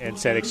out and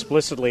said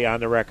explicitly on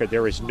the record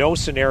there is no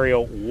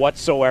scenario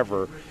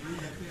whatsoever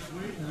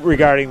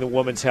regarding the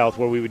woman's health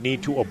where we would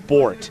need to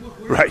abort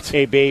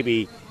a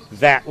baby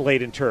that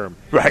late in term.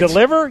 Right.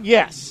 Deliver?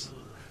 Yes.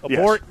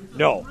 Abort? Yes.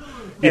 No.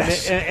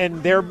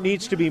 And there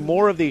needs to be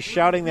more of these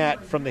shouting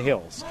that from the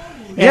hills.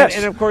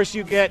 And of course,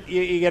 you get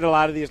a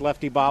lot of these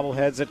lefty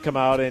bobbleheads that come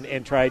out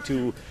and try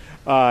to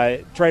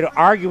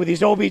argue with these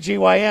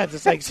OBGYNs.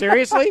 It's like,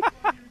 seriously?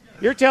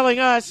 You're telling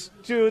us,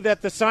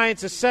 that the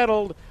science is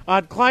settled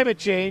on climate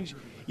change,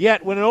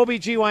 yet when an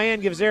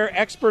OBGYN gives their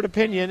expert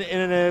opinion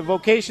in a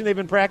vocation they've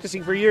been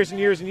practicing for years and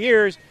years and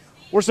years,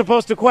 we're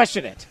supposed to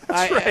question it.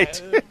 That's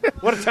right.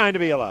 What a time to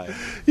be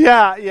alive.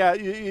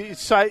 Yeah.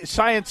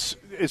 Science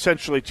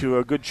essentially to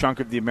a good chunk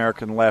of the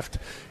American left,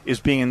 is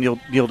being a Neil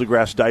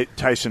deGrasse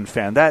Tyson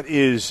fan. That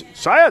is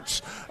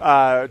science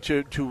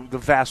to the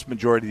vast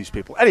majority of these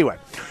people. Anyway,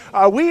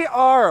 we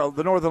are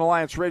the Northern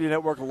Alliance Radio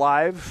Network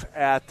live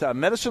at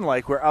Medicine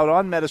Lake. We're out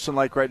on Medicine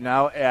Lake right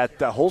now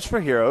at Holes for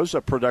Heroes,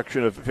 a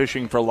production of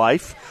Fishing for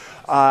Life.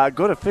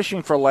 Go to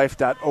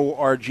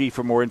fishingforlife.org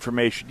for more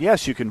information.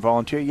 Yes, you can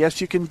volunteer.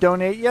 Yes, you can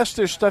donate. Yes,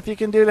 there's stuff you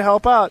can do to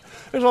help out.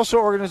 There's also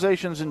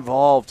organizations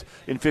involved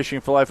in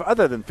Fishing for Life,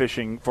 other than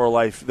Fishing for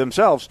Life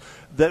themselves,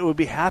 that would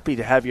be happy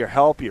to have your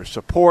help, your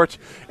support,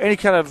 any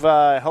kind of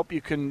help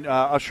you can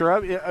usher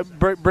up,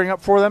 bring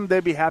up for them.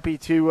 They'd be happy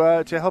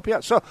to help you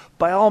out. So,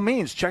 by all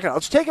means, check it out.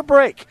 Let's take a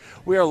break.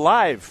 We are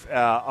live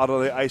out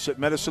on the ice at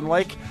Medicine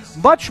Lake.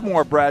 Much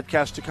more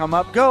broadcast to come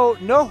up. Go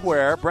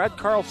nowhere. Brad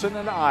Carlson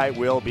and I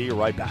will be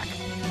right back.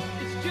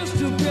 It's just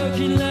a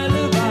broken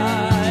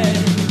lullaby.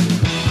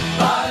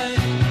 Bye,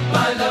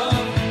 bye, love.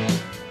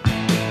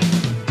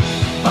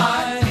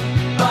 Bye,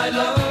 bye,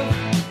 love.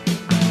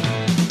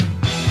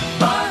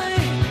 Bye,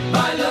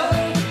 bye,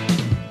 love.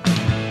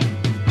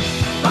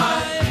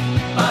 Bye,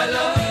 bye,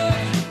 love.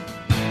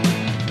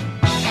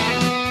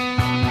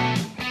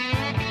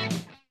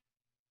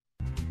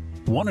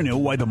 Want to know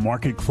why the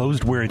market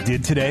closed where it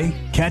did today?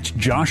 Catch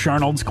Josh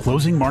Arnold's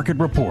Closing Market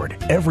Report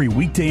every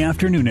weekday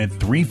afternoon at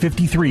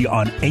 3:53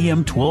 on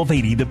AM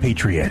 1280 The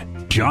Patriot.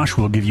 Josh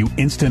will give you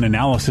instant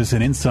analysis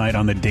and insight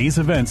on the day's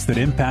events that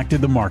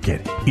impacted the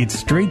market. It's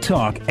straight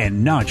talk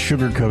and not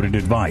sugar-coated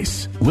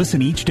advice.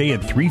 Listen each day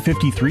at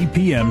 3:53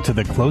 p.m. to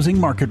the Closing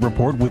Market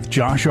Report with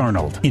Josh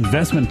Arnold,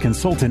 investment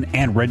consultant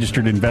and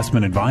registered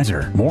investment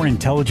advisor. More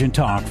intelligent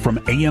talk from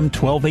AM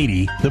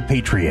 1280 The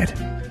Patriot.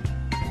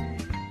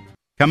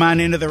 Come on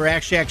into the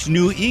Rack Shack's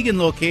new Eagan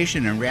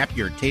location and wrap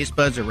your taste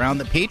buds around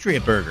the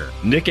Patriot Burger.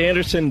 Nick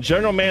Anderson,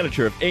 General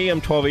Manager of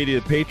AM 1280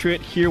 The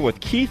Patriot, here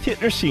with Keith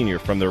Hittner Sr.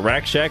 from the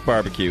Rack Shack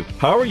Barbecue.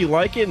 How are you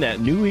liking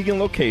that new Eagan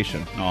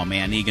location? Oh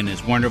man, Eagan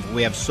is wonderful.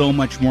 We have so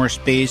much more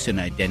space and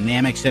a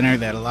dynamic center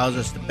that allows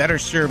us to better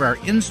serve our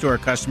in-store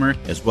customer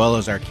as well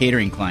as our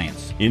catering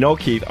clients. You know,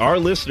 Keith, our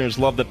listeners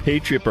love the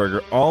Patriot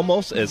Burger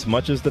almost as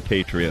much as the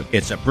Patriot.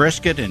 It's a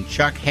brisket and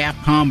chuck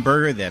half-pound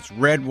burger that's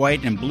red,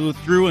 white, and blue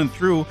through and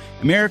through.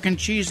 American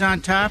cheese on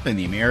top, and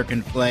the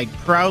American flag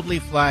proudly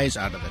flies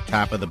out of the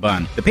top of the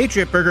bun. The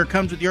Patriot Burger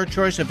comes with your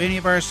choice of any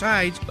of our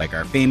sides, like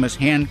our famous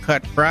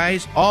hand-cut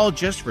fries, all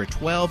just for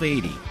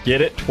 $12.80. Get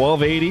it?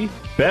 $12.80?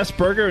 Best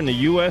burger in the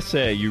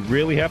USA. You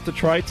really have to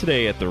try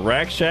today at the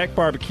Rack Shack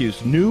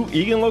Barbecue's new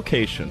Eagan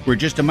location. We're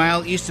just a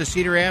mile east of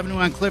Cedar Avenue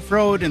on Cliff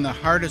Road in the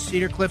heart of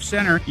Cedar Cliff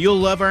Center. You'll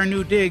love our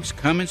new digs.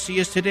 Come and see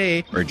us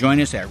today or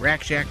join us at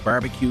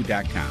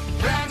RackShackBarbecue.com.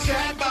 Rack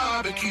Shack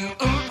Barbecue.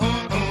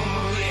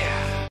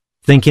 Yeah.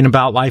 Thinking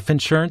about life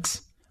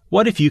insurance?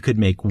 What if you could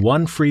make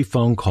one free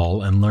phone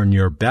call and learn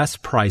your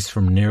best price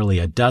from nearly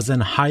a dozen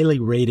highly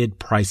rated,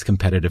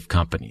 price-competitive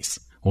companies?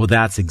 Well,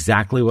 that's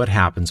exactly what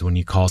happens when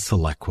you call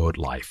SelectQuote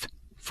Life.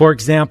 For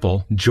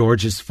example,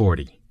 George is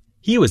 40.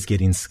 He was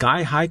getting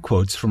sky-high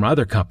quotes from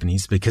other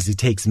companies because he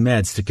takes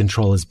meds to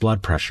control his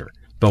blood pressure.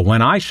 But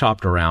when I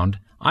shopped around,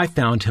 I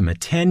found him a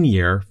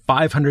 10-year,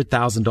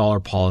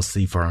 $500,000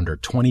 policy for under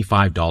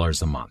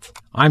 $25 a month.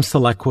 I'm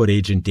SelectQuote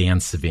agent Dan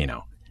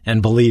Savino.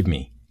 And believe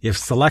me, if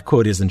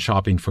SelectQuote isn't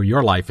shopping for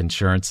your life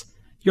insurance,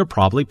 you're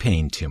probably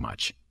paying too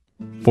much.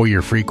 For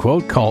your free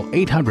quote, call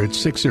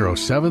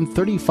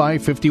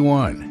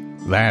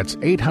 800-607-3551. That's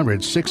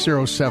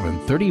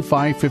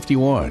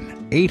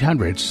 800-607-3551.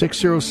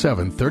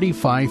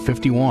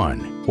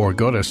 800-607-3551. Or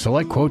go to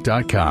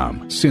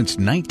SelectQuote.com. Since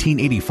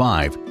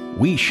 1985,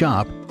 we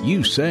shop,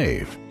 you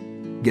save.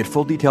 Get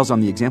full details on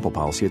the example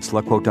policy at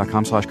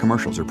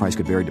SelectQuote.com/commercials. Or price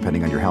could vary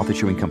depending on your health,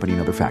 issuing company,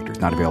 and other factors.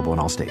 Not available in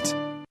all states.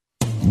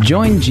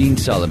 Join Gene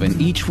Sullivan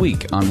each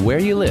week on Where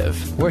You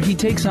Live, where he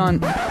takes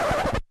on...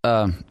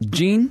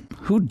 Gene,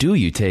 who do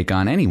you take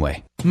on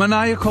anyway?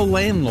 Maniacal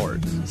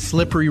landlords,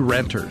 slippery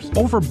renters,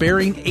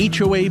 overbearing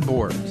HOA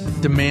boards,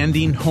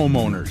 demanding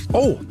homeowners.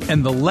 Oh,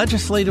 and the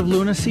legislative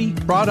lunacy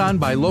brought on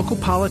by local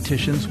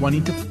politicians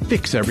wanting to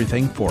fix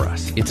everything for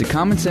us. It's a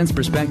common sense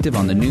perspective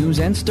on the news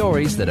and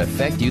stories that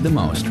affect you the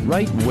most,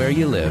 right where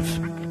you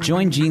live.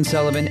 Join Gene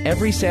Sullivan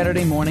every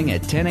Saturday morning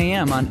at 10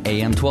 a.m. on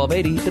AM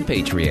 1280, The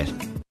Patriot.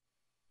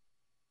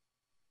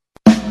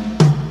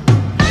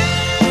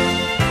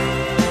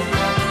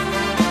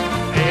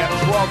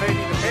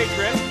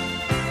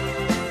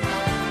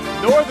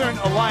 Northern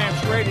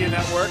Alliance Radio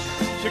Network,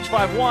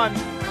 651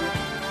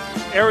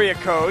 area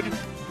code.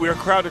 We are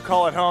proud to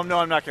call it home. No,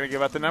 I'm not going to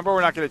give out the number.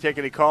 We're not going to take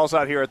any calls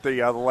out here at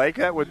the lake.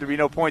 That would be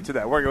no point to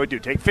that. We're going to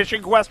take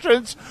fishing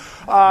questions.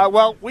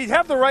 Well, we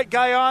have the right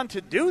guy on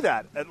to do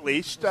that, at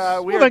least.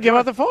 Then give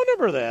out the phone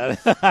number then.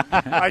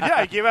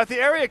 I gave out the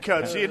area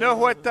code, so you know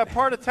what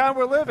part of town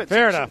we're living.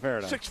 Fair enough.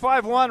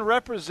 651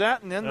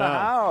 representing in the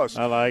house.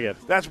 I like it.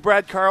 That's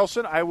Brad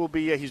Carlson. I will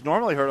be, he's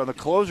normally heard on the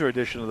closer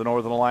edition of the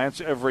Northern Alliance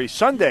every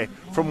Sunday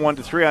from 1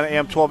 to 3 on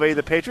AM 1280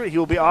 The Patriot. He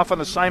will be off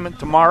on assignment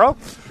tomorrow.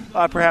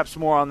 Perhaps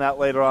more on that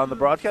later on in the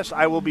broadcast.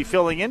 I will be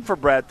filling in for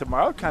Brad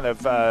tomorrow, kind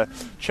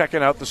of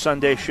checking out the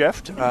Sunday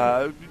shift.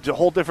 It's a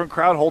whole different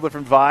crowd, whole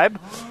different vibe.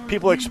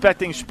 People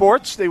expecting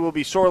sports, they will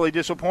be sorely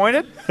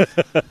disappointed,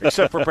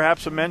 except for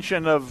perhaps a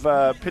mention of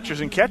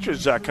pitchers and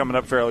catchers coming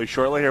up fairly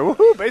shortly here.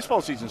 Woohoo,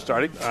 baseball season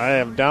starting. I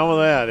am down with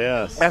that,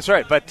 yes. That's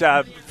right, but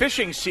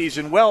fishing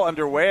season well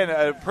underway, and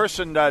a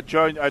person, our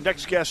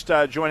next guest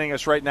joining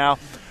us right now,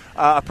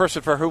 a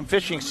person for whom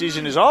fishing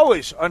season is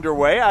always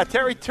underway.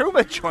 Terry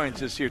Tuma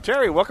joins us here.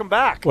 Terry, welcome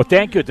back. Well,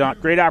 thank you, Don.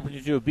 Great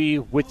opportunity to be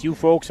with you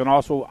folks and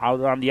also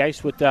out on the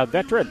ice with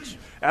veterans.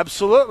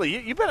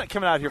 Absolutely. You've been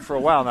coming out here for a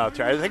while now,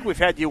 Terry. I think we've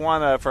had you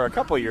on for a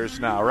couple of years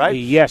now, right?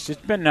 Yes,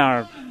 it's been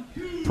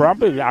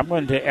probably, I'm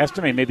going to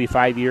estimate, maybe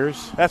 5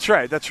 years. That's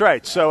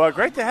right. So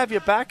great to have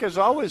you back as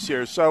always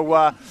here.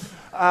 So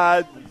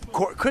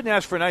couldn't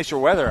ask for nicer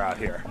weather out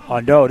here. Oh,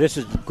 no, this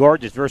is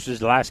gorgeous versus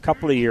the last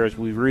couple of years.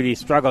 We really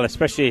struggled,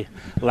 especially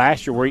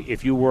last year where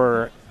if you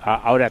were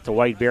out at the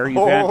White Bear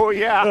event. Oh,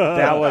 yeah.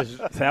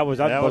 That was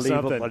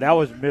unbelievable. That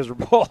was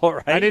miserable,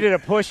 right? I needed a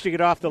push to get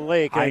off the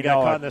lake. I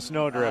got caught in the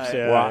snowdrifts.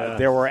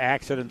 There were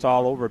accidents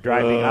all over,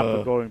 driving up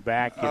and going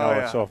back,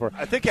 and so forth.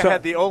 I think I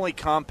had the only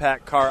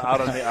compact car out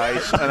on the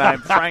ice, and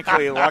I'm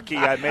frankly lucky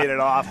I made it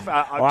off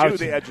to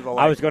the edge of the lake.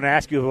 I was going to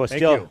ask you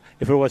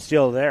if it was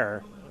still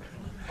there.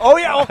 Oh,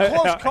 yeah,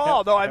 close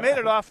call. No, I made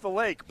it off the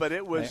lake, but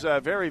it was a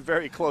very,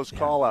 very close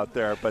call out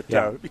there. But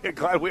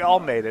glad we all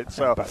made it.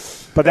 So,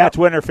 but that's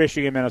winter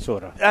fishing in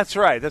Minnesota. That's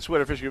right. That's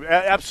winter fishing.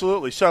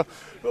 Absolutely. So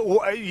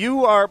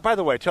you are, by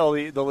the way, tell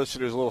the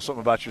listeners a little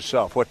something about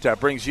yourself. What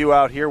brings you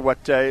out here?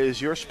 What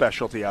is your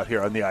specialty out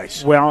here on the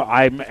ice? Well,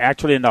 I'm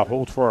actually in the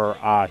Hold for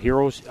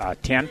Heroes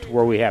tent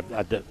where we have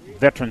the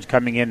veterans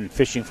coming in and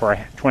fishing for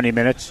 20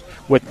 minutes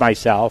with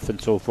myself and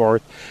so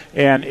forth.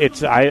 And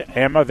I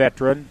am a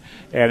veteran.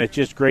 And it's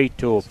just great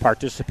to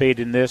participate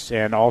in this.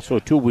 And also,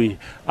 too, we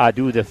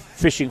do the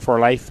Fishing for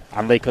Life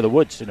on Lake of the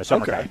Woods in the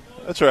summertime. Okay.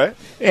 That's right.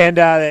 And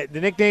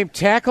the nickname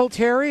Tackle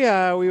Terry,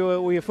 were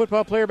you a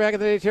football player back in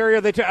the day, Terry?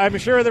 I'm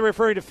sure they're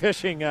referring to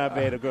fishing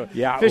bait.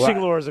 Fishing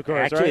lures, of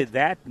course, actually, right?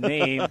 that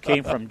name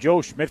came from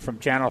Joe Schmidt from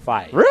Channel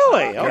 5.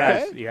 Really?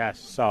 Okay. Yes.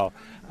 So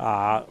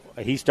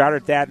he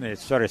started that, and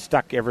it's sort of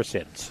stuck ever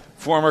since.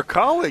 Former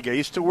colleague. I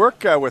used to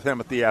work with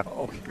him at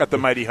the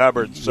Mighty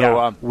Hubbard.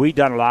 So we've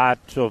done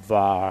lots of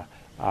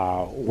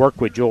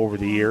work with Joe over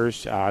the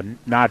years.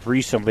 Not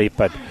recently,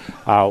 but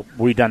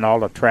we've done all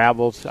the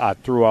travels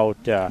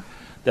throughout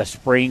the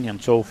spring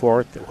and so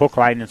forth. Hook,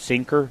 line, and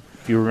sinker.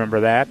 If you remember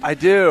that, I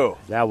do.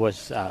 That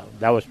was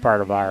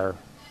part of our.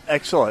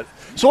 Excellent.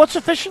 So, what's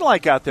the fishing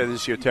like out there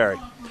this year, Terry?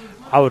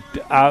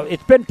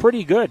 It's been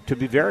pretty good, to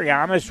be very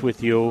honest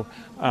with you.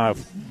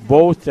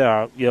 Both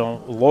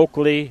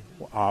locally,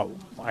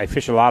 I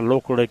fish a lot of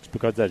local lakes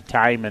because of the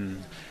time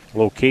and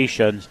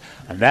locations,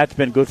 and that's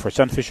been good for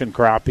sunfish and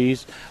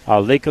crappies.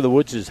 Lake of the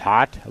Woods is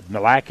hot.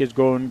 Mille Lacs is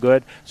going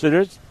good.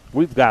 So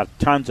we've got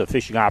tons of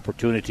fishing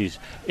opportunities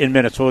in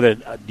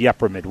Minnesota, the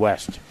upper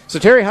Midwest. So,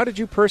 Terry, how did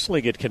you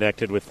personally get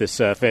connected with this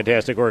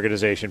fantastic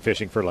organization,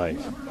 Fishing for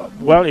Life?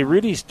 Well, it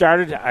really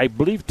started, I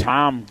believe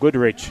Tom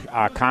Goodrich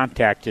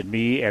contacted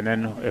me, and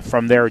then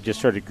from there it just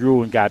sort of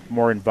grew and got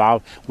more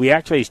involved. We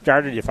actually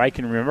started, if I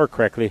can remember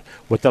correctly,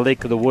 with the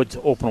Lake of the Woods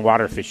open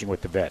water fishing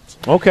with the vets.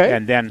 Okay.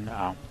 And then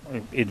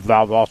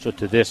involved also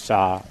to this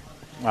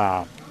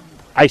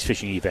ice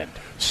fishing event.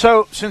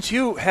 So, since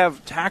you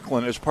have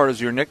tackling as part of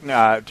your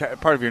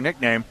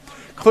nickname,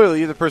 clearly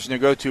you're the person to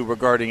go to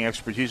regarding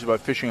expertise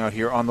about fishing out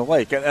here on the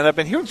lake. And I've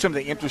been hearing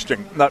something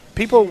interesting.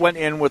 People went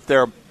in with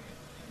their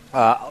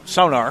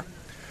sonar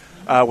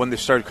when they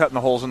started cutting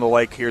the holes in the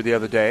lake here the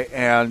other day,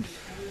 and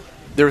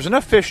there was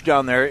enough fish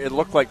down there, it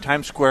looked like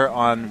Times Square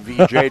on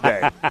VJ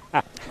Day.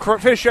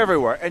 Fish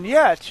everywhere. And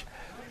yet,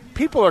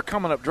 people are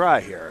coming up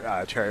dry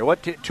here, Terry.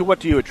 What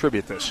do you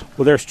attribute this?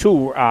 Well, there's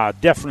two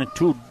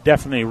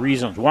definite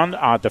reasons. One,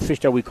 the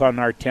fish that we caught in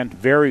our tent,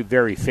 very,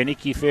 very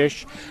finicky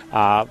fish.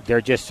 They're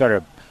just sort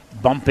of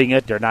bumping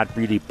it. They're not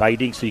really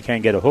biting, so you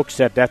can't get a hook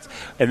set. A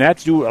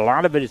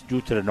lot of it is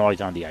due to the noise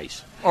on the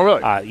ice. Oh,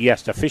 really?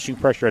 Yes, the fishing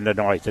pressure and the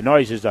noise. The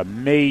noise is a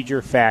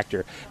major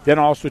factor. Then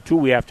also, too,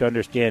 we have to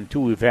understand,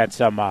 too, we've had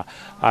some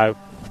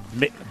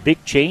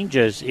big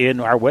changes in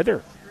our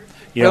weather.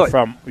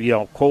 From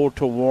cold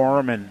to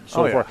warm and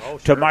so forth. Oh,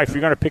 sure. Tomorrow, if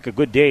you're going to pick a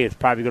good day, it's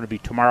probably going to be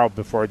tomorrow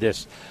before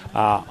this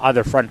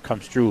other front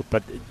comes through.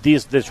 But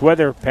this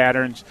weather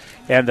patterns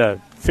and the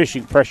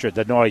fishing pressure,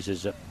 the noise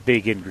is a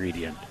big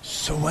ingredient.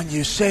 So when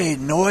you say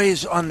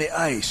noise on the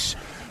ice,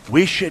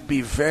 we should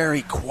be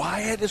very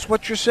quiet, is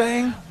what you're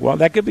saying? Well,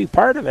 that could be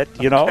part of it,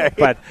 Okay.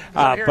 But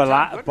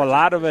a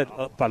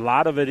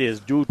lot of it is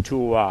due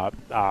to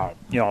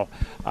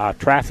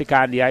traffic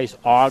on the ice,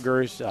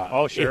 augers.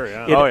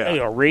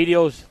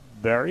 Radios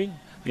vary.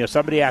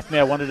 Somebody asked me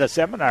at one of the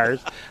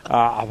seminars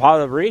about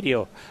the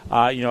radio.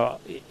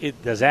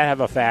 Does that have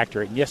a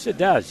factor? And yes, it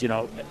does.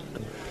 An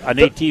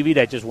ATV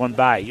that just went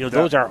by.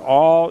 Those are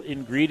all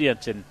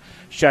ingredients in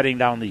shutting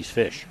down these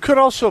fish. Could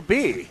also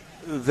be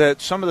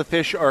that some of the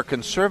fish are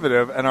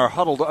conservative and are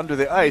huddled under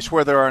the ice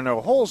where there are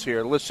no holes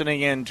here,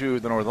 listening in to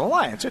the Northern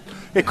Alliance.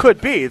 It could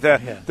be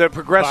the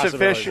progressive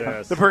fish.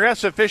 Yes. The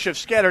progressive fish have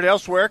scattered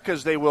elsewhere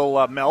because they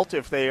will melt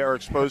if they are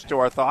exposed to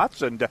our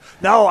thoughts. And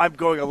no, I'm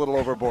going a little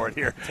overboard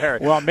here, Terry.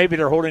 Well, maybe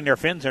they're holding their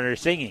fins and they're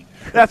singing.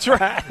 That's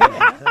right.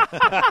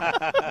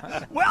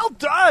 Well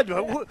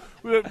done.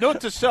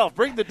 Note to self: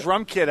 bring the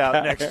drum kit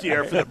out next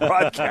year for the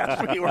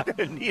broadcast. We're going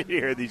to need it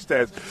here these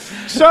days.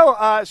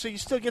 So you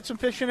still get some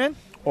fishing in?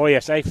 Oh,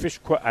 yes, I fish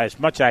as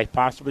much as I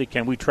possibly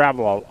can. We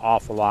travel an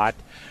awful lot,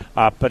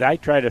 but I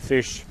try to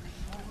fish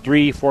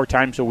 3-4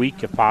 times a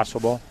week if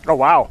possible. Oh,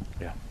 wow.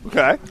 Yeah.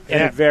 Okay.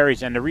 And it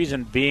varies, and the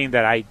reason being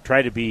that I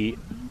try to be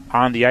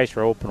on the ice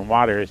or open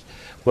water is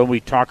when we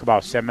talk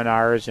about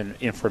seminars and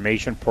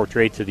information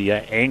portrayed to the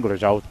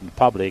anglers out in the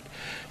public,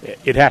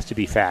 it has to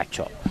be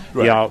factual.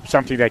 Right. You know,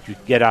 something that you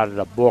get out of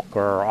a book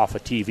or off a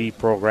TV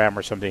program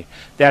or something,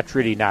 that's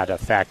really not a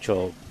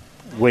factual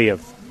way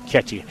of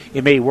catching.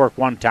 It may work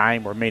one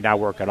time or may not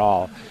work at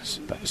all.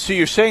 So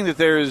you're saying that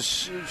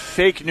there's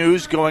fake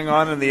news going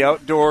on in the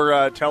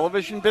outdoor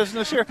television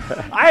business here?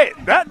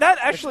 That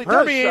actually It's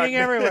does permeating shock me.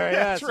 everywhere.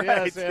 That's Yes,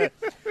 right. yes.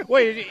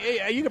 Well,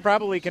 you could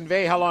probably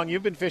convey how long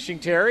you've been fishing,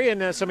 Terry,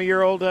 and some of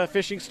your old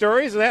fishing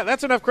stories.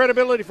 That's enough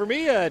credibility for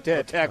me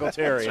to tackle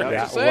Terry. I'm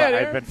just saying,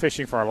 I've been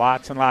fishing for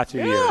lots and lots of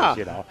Yeah. years,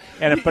 you know.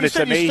 But You it's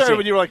said amazing. You started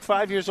when you were like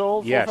 5 years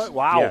old? Yes. 4 or 5?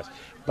 Wow. Yes.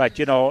 But,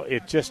 you know,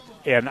 it just,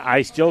 and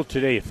I still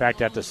today, in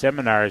fact, at the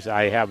seminars,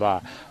 I have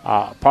a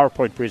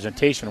PowerPoint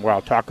presentation where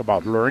I'll talk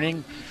about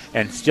learning.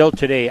 And still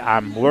today,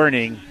 I'm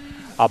learning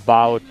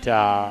about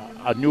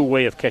a new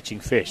way of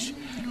catching fish.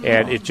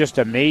 And it's just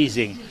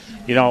amazing.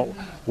 You know,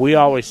 we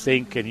always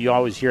think, and you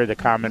always hear the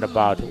comment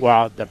about,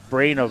 well, the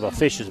brain of a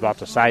fish is about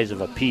the size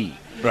of a pea.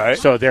 Right.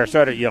 So they're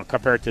sort of, you know,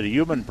 compared to the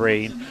human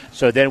brain.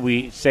 So then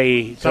we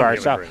say to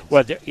ourselves,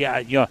 well, you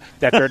know,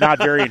 that they're not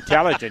very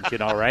intelligent, you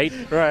know, right?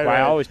 Right.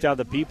 I always tell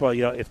the people,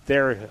 you know,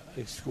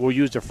 we'll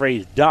use the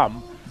phrase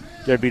dumb,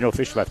 there'd be no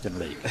fish left in the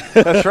lake.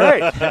 That's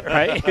right.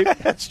 Right?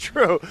 That's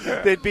true.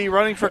 They'd be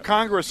running for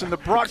Congress in the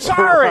Bronx.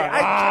 Sorry.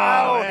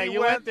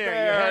 you went there.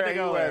 You had to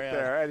go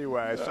there.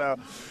 Anyway,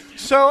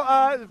 so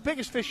the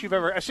biggest fish you've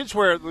ever, since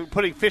we're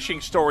putting fishing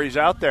stories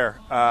out there,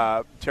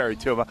 Terry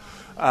Tuma,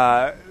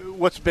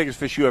 what's the biggest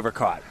fish you ever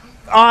caught?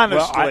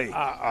 Honestly.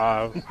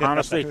 Well,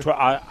 honestly,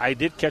 I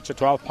did catch a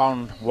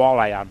 12-pound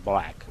walleye on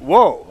black.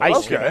 Whoa.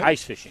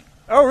 Ice fishing.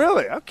 Oh,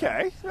 really?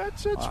 Okay.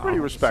 That's pretty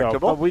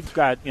respectable. But we've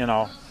got, you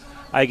know,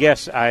 I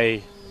guess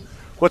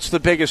What's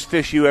the biggest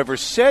fish you ever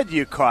said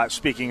you caught,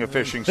 speaking of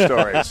fishing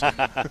stories?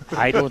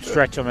 I don't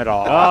stretch them at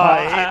all.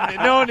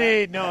 No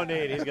need.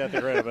 He's got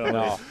the credibility.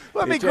 No.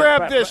 Let me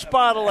grab this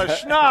bottle of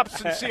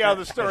schnapps and see how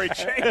the story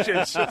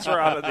changes since we're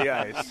out of the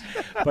ice.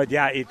 But,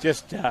 yeah, it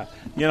just,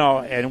 you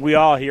know, and we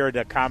all hear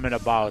the comment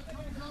about,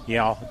 you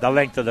know, the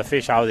length of the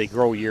fish, how they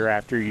grow year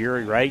after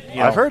year, right? You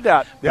know, I've heard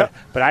that. Yep.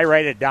 But I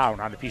write it down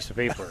on a piece of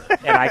paper,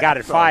 and I got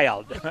it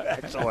filed.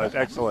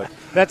 Excellent.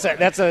 That's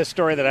a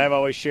story that I've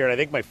always shared. I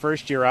think my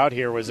first year out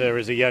here there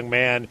was a young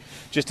man,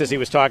 just as he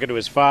was talking to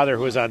his father,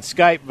 who was on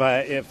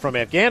Skype from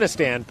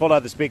Afghanistan, pulled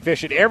out this big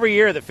fish, and every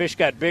year the fish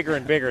got bigger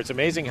and bigger. It's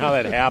amazing how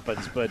that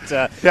happens. But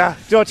yeah.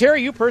 So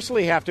Terry, you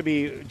personally have to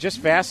be just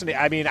fascinated.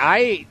 I mean,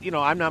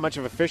 I'm not much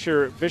of a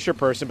fisher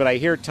person, but I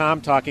hear Tom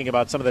talking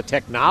about some of the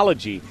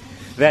technology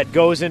that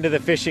goes into the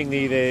fishing,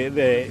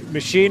 the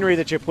machinery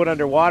that you put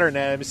underwater. And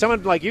I mean,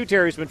 someone like you,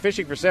 Terry, who's been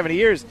fishing for 70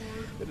 years,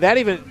 that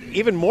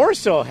even more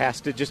so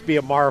has to just be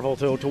a marvel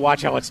to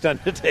watch how it's done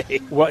today.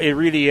 Well, it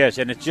really is,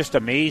 and it's just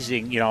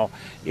amazing, you know.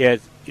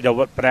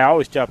 But I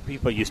always tell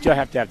people you still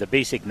have to have the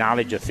basic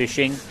knowledge of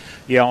fishing,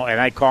 you know,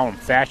 and I call them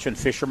fashion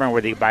fishermen,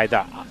 where they buy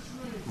the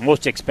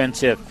most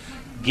expensive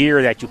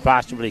gear that you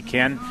possibly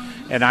can.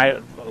 And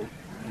a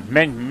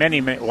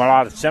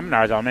lot of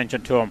seminars I'll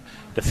mention to them,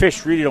 the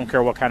fish really don't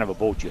care what kind of a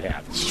boat you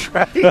have. That's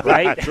right.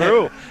 Right?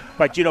 True.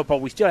 But, you know,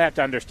 we still have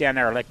to understand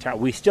our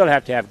electronics. We still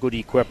have to have good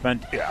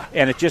equipment. Yeah.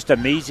 And it's just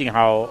amazing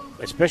how,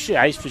 especially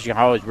ice fishing,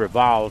 how it's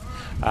revolved.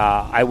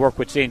 I work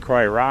with St.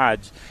 Croix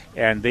Rods,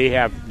 and they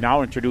have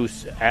now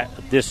introduced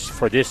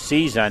for this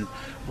season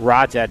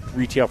rods that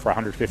retail for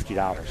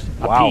 $150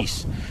 a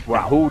piece. Wow.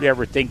 And who would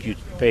ever think you'd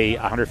pay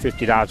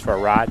 $150 for a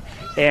rod?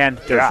 And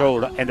they're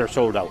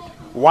sold out.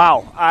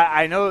 Wow.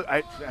 I know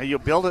you'll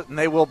build it and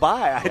they will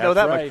buy. I know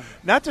that right. much.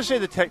 Not to say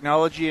the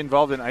technology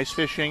involved in ice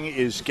fishing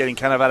is getting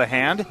kind of out of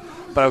hand,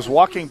 but I was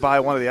walking by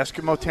one of the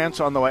Eskimo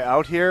tents on the way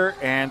out here,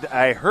 and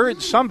I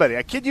heard somebody,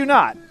 I kid you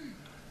not,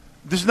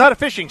 this is not a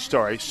fishing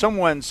story,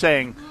 someone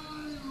saying,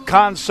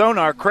 "Con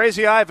sonar,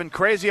 Crazy Ivan,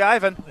 Crazy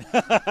Ivan."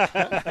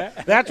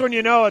 That's when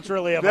you know it's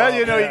really evolved. Then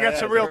you know you got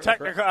some real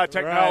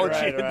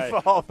technology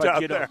involved But,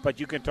 out there. But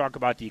you can talk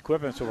about the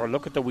equipment. So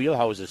look at the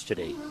wheelhouses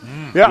today.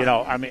 Yeah. You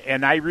know, I mean,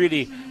 and I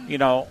really, you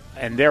know,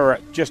 and they're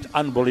just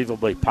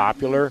unbelievably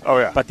popular. Oh,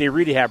 yeah. But they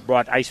really have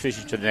brought ice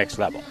fishing to the next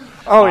level.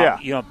 Oh, yeah.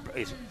 You know,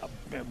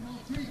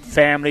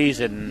 families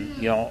and,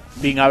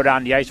 being out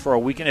on the ice for a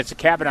weekend. It's a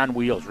cabin on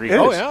wheels, really.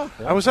 It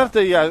is. I was at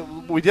the.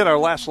 We did our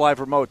last live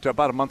remote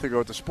about a month ago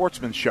at the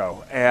Sportsman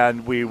Show,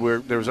 and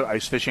there was an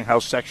ice fishing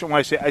house section. When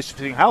I say ice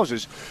fishing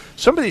houses,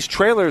 some of these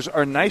trailers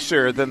are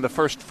nicer than the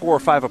first 4 or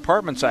 5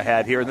 apartments I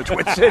had here in the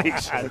Twin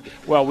Cities.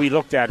 Well, we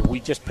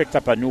just picked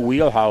up a new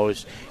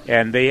wheelhouse,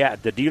 and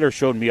the dealer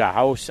showed me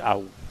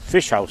a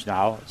fish house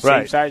now,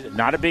 same size,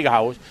 not a big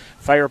house,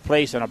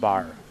 fireplace and a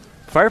bar.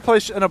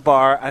 Fireplace and a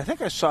bar. I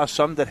think I saw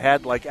some that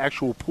had like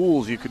actual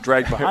pools you could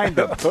drag behind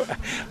them.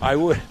 I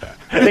would.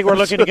 I think we're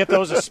looking to get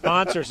those as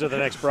sponsors of the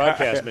next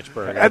broadcast, Mitch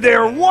Berg. And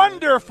they're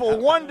wonderful,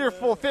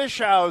 wonderful fish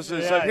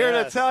houses. I'm here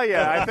to tell you.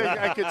 I think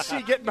I could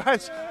see getting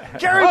behind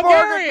Gary Morgan.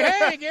 Gary!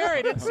 Hey,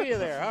 Gary! Didn't see you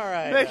there. All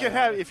right. They can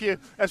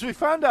have as we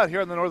found out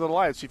here on the Northern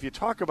Alliance, if you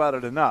talk about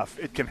it enough,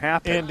 it can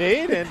happen.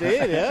 Indeed.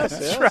 Yes.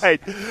 That's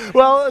right.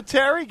 Well,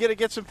 Terry, gonna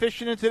get some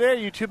fishing in today? Are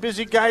you too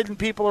busy guiding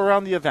people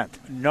around the event?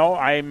 No,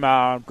 I'm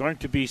going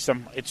to be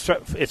some.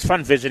 It's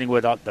fun visiting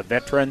with the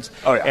veterans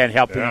and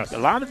helping. Yes. A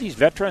lot of these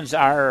veterans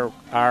are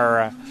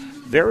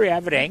very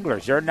avid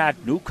anglers. They're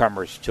not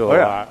newcomers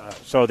to.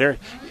 So they're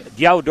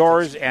the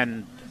outdoors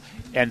and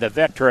the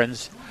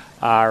veterans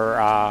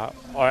are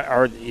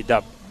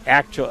the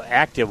actual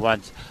active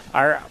ones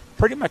are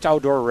pretty much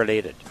outdoor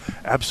related.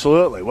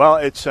 Absolutely. Well,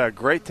 it's a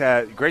great.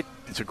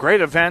 It's a great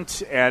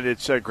event, and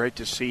it's great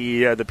to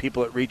see the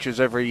people it reaches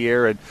every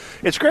year. And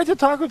it's great to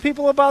talk with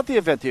people about the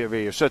event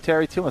every year. So,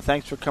 Terry Tuma,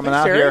 thanks for coming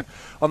out here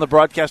on the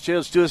broadcast.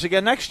 Let's do this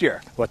again next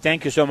year. Well,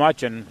 thank you so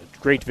much, and it's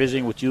great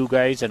visiting with you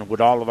guys and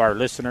with all of our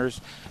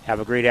listeners. Have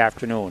a great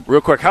afternoon.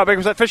 Real quick, how big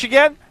was that fish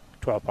again?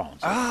 12 pounds.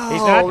 Oh,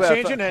 he's not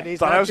changing it.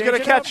 Thought I was going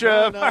to catch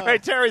him. No. All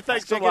right, Terry,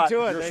 thanks a lot.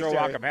 You're so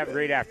welcome. Have a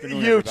great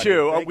afternoon. You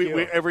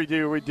everybody.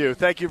 too. We do.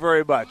 Thank you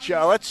very much.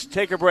 Let's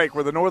take a break.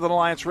 We're the Northern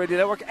Alliance Radio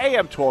Network,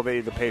 AM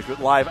 1280, The Patriot,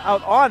 live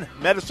out on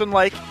Medicine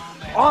Lake,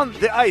 on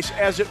the ice,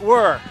 as it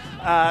were.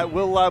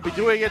 We'll be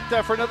doing it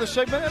for another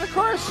segment. And, of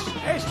course,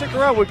 hey, stick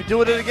around. We'll be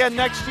doing it again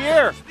next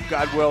year,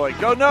 God willing.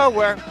 Go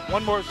nowhere.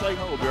 One more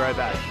segment. We'll be right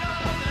back.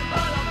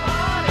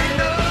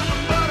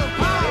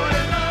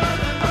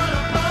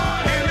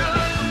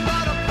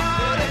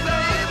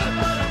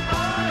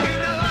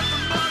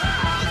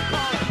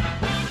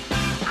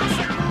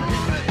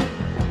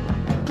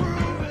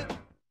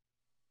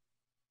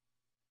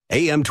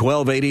 AM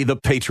 1280, The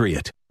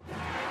Patriot.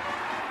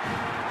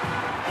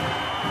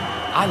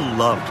 I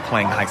loved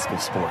playing high school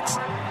sports.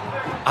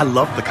 I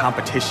loved the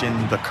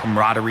competition, the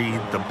camaraderie,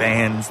 the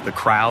bands, the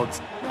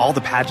crowds, all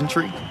the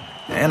pageantry,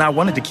 and I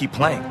wanted to keep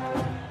playing.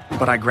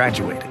 But I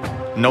graduated.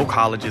 No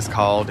colleges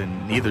called,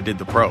 and neither did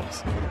the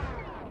pros.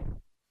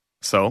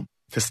 So,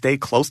 to stay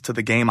close to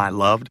the game I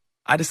loved,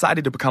 I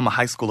decided to become a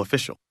high school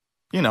official.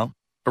 A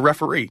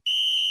referee.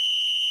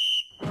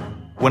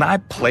 When I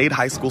played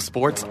high school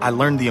sports, I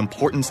learned the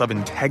importance of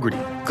integrity,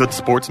 good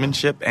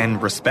sportsmanship,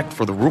 and respect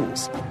for the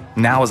rules.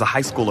 Now, as a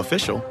high school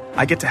official,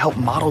 I get to help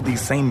model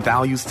these same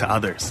values to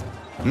others.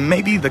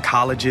 Maybe the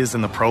colleges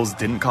and the pros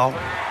didn't call,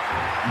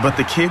 but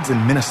the kids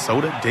in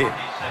Minnesota did.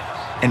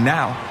 And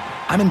now,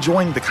 I'm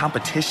enjoying the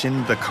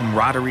competition, the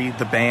camaraderie,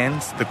 the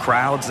bands, the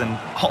crowds, and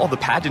all the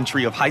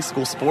pageantry of high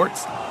school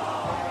sports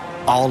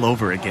all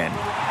over again.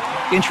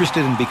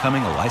 Interested in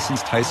becoming a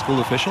licensed high school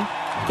official?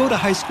 Go to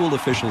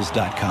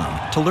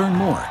highschoolofficials.com to learn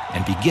more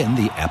and begin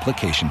the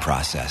application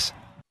process.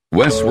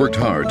 Wes worked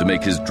hard to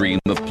make his dream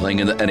of playing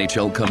in the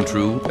NHL come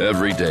true.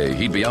 Every day,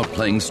 he'd be out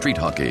playing street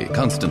hockey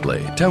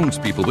constantly.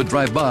 Townspeople would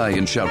drive by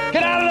and shout,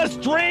 "Get out of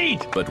the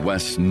street!" But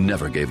Wes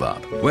never gave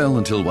up. Well,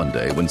 until one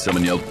day when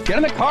someone yelled, "Get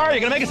in the car,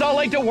 you're going to make us all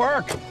late to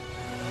work!"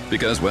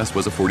 Because Wes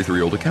was a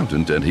 43-year-old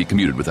accountant and he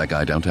commuted with that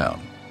guy downtown.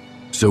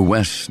 So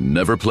Wes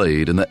never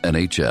played in the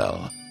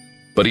NHL.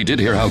 But he did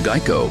hear how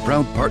Geico,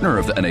 proud partner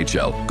of the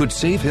NHL, could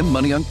save him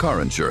money on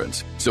car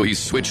insurance. So he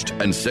switched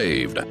and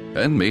saved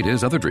and made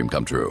his other dream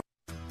come true.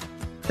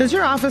 Does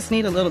your office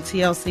need a little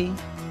TLC?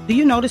 Do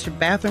you notice your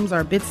bathrooms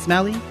are a bit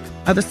smelly?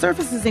 Are the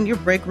surfaces in your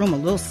break room a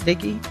little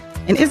sticky?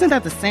 And isn't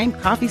that the same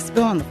coffee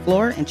spill on the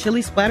floor and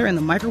chili splatter in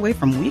the microwave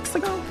from weeks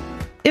ago?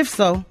 If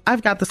so,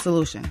 I've got the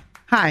solution.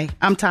 Hi,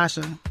 I'm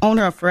Tasha,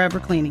 owner of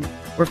Forever Cleaning.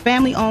 We're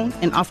family-owned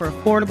and offer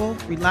affordable,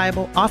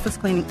 reliable office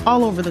cleaning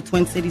all over the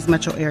Twin Cities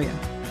metro area.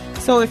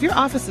 So if your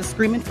office is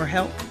screaming for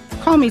help,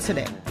 call me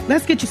today.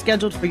 Let's get you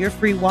scheduled for your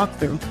free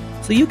walkthrough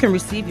so you can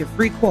receive your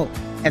free quote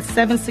at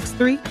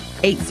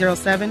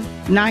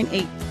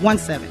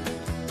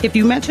 763-807-9817. If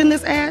you mention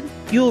this ad,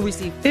 you'll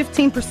receive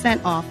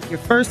 15% off your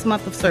first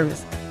month of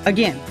service.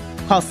 Again,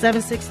 call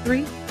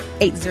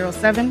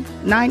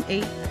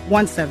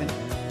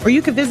 763-807-9817. Or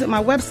you can visit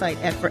my website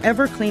at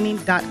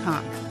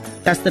forevercleaning.com.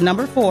 That's the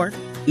number 4,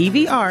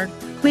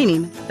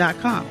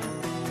 EVRcleaning.com.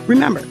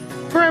 Remember,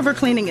 Forever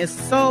Cleaning is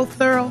so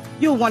thorough,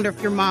 you'll wonder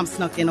if your mom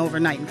snuck in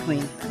overnight and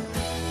cleaned.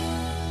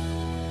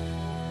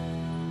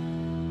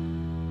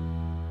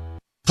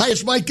 Hi,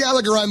 it's Mike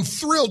Gallagher. I'm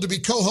thrilled to be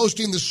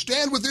co-hosting the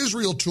Stand With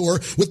Israel tour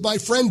with my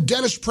friend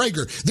Dennis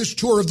Prager. This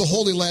tour of the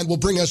Holy Land will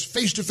bring us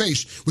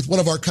face-to-face with one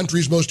of our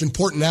country's most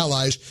important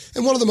allies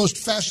and one of the most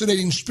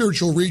fascinating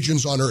spiritual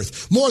regions on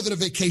earth. More than a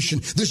vacation,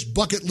 this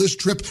bucket list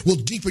trip will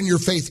deepen your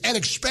faith and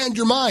expand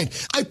your mind.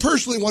 I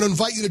personally want to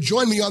invite you to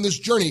join me on this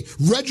journey.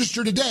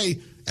 Register today,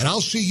 and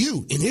I'll see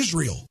you in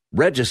Israel.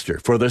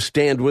 Register for the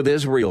Stand With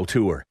Israel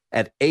tour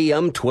at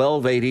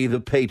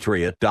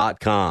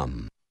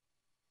am1280thepatriot.com.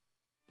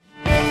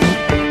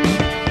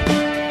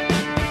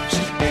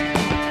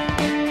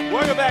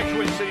 Welcome back,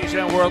 Twin Cities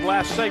and World.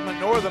 Last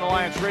segment, Northern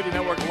Alliance Radio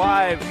Network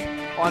live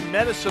on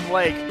Medicine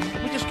Lake.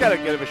 We just got to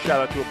give a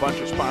shout out to a bunch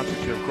of sponsors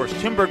here. Of course,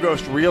 Timber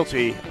Ghost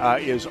Realty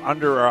is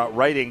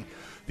underwriting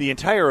the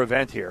entire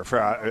event here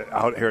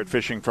out here at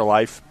Fishing for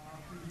Life.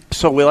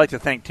 So we'd like to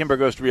thank Timber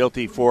Ghost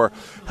Realty for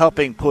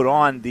helping put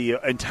on the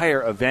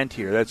entire event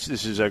here. This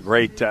is a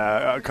great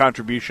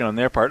contribution on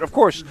their part. Of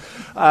course,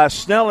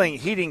 Snelling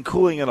Heating,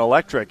 Cooling, and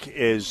Electric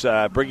is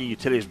bringing you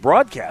today's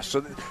broadcast.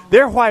 So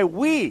they're why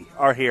we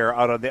are here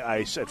out on the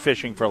ice at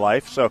Fishing for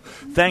Life. So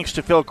thanks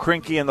to Phil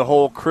Krinke and the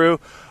whole crew.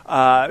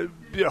 I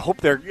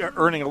hope they're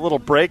earning a little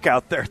break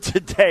out there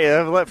today.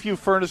 A few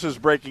furnaces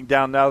breaking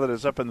down now that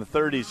it's up in the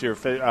 30s here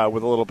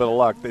with a little bit of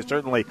luck. They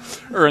certainly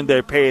earned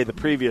their pay the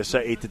previous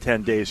 8 to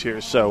 10 days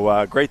here.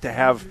 So great to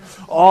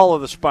have all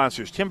of the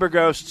sponsors, Timber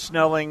Ghost,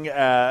 Snelling,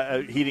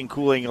 Heating,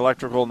 Cooling,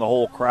 Electrical, and the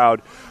whole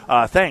crowd.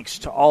 Thanks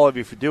to all of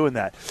you for doing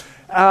that.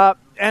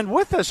 And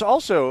with us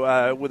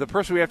also, with a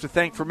person we have to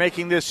thank for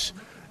making this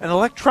an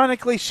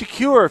electronically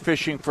secure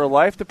Fishing for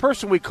Life, the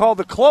person we call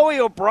the Chloe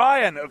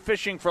O'Brien of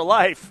Fishing for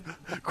Life,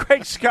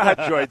 Greg Scott,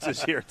 joins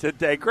us here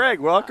today. Greg,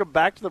 welcome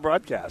back to the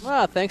broadcast.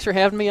 Well, thanks for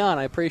having me on.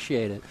 I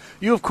appreciate it.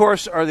 You, of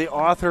course, are the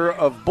author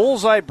of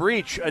Bullseye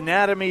Breach,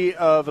 Anatomy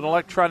of an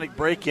Electronic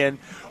Break-In.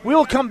 We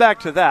will come back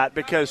to that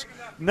because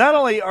not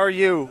only are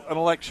you an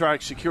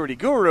electronic security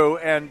guru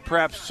and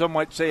perhaps some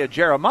might say a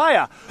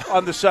Jeremiah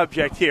on the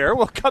subject here,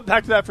 we'll come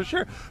back to that for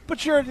sure,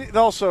 but you're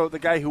also the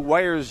guy who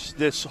wires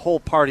this whole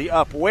party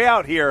up way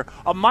out here,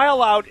 a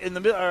mile out in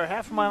the or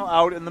half a mile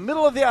out in the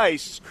middle of the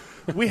ice.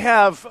 We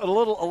have a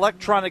little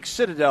electronic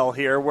citadel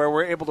here where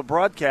we're able to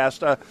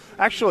broadcast.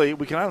 Actually,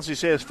 we can honestly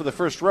say this for the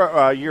first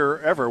year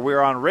ever.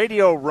 We're on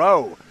Radio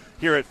Row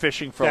here at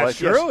Fishing for Life.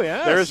 That's true,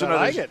 yes.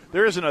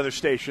 There is another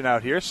station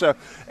out here. So,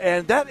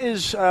 and that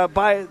is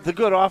by the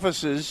good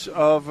offices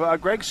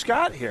of Greg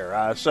Scott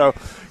here. So,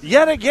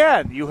 yet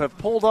again, you have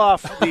pulled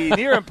off the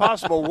near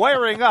impossible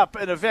wiring up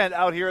an event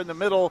out here in the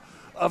middle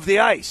of the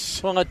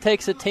ice. Well, it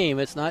takes a team.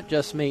 It's not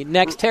just me.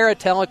 Nextera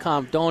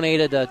Telecom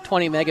donated a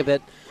 20 megabit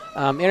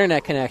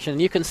internet connection.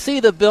 You can see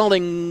the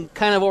building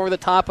kind of over the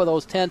top of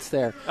those tents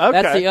there. Okay.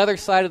 That's the other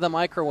side of the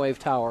microwave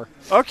tower.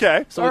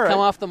 Okay. So we come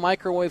off the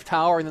microwave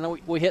tower, and then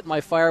we hit my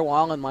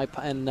firewall and my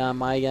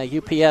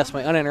UPS,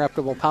 my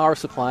uninterruptible power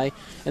supply,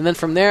 and then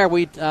from there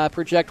we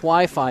project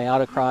Wi-Fi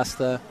out across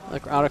the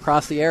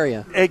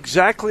area.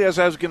 Exactly as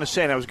I was going to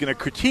say, and I was going to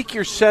critique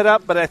your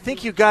setup, but I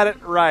think you got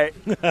it right.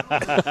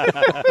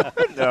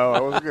 No,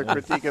 I wasn't going to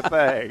critique a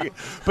thing.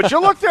 But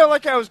you looked there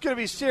like I was going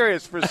to be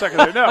serious for a second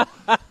there. No,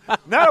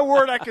 not a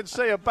word I can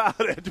say about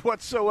it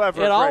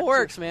whatsoever. It all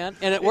works, man,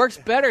 and it works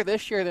better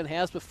this year than it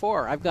has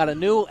before. I've got a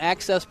new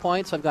access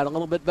point, so I've got a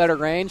little bit better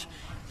range.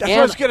 That's what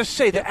I was going to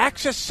say. The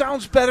access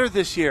sounds better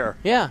this year.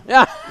 Yeah.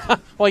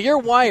 Well, you're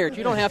wired.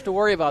 You don't have to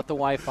worry about the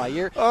Wi-Fi.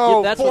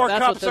 That's four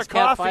cups of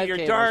coffee.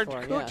 You're darn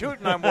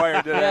tootin' I'm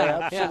wired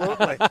today. Yeah,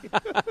 absolutely.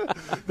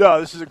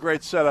 No, this is a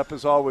great setup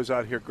as always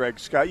out here, Greg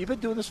Scott. You've been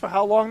doing this for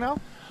how long now?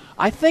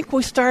 I think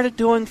we started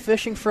doing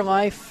Fishing for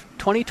Life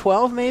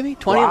 2012, maybe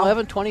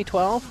 2011,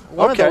 2012.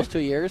 One of those 2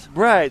 years.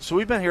 Right. So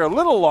we've been here a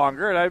little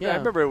longer, and I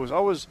remember it was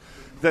always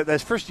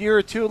that first year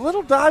or two a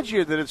little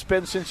dodgier than it's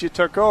been since you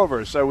took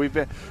over. So we've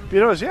been,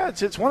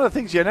 it's one of the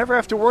things you never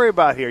have to worry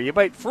about here. You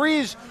might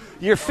freeze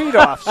your feet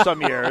off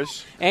some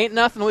years. Ain't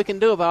nothing we can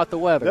do about the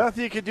weather.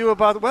 Nothing you can do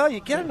about it. Well,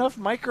 you get enough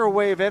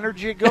microwave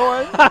energy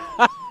going.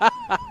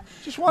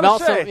 Just want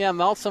to say.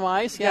 Melt some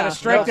ice. Yeah, to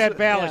strike that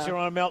balance. You don't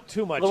want to melt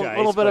too much ice. A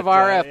little bit of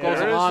RF goes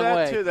a long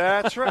way. Too.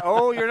 That's right.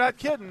 Oh, you're not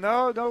kidding.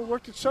 No,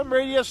 worked at some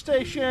radio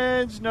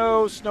stations.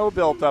 No snow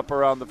built up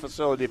around the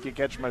facility, if you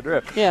catch my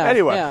drift. Yeah.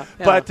 Anyway,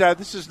 but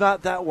this is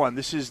not that one.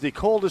 This is the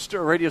coldest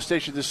radio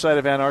station this side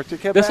of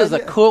Antarctica. This is the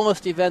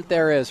coolest event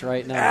there is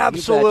right now.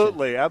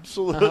 Absolutely.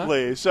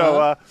 Uh-huh.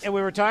 So, and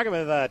we were talking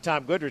with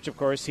Tom Goodrich, of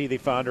course. He's the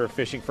founder of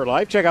Fishing for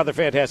Life. Check out their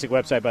fantastic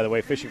website, by the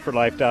way,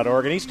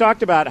 fishingforlife.org. And he's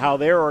talked about how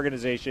their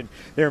organization,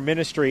 their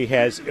ministry,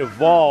 has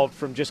evolved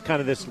from just kind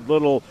of this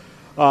little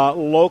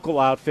local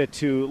outfit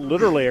to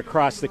literally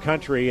across the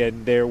country,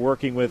 and they're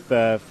working with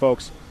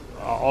folks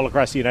all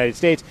across the United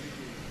States.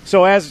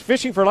 So as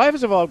Fishing for Life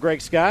has evolved, Greg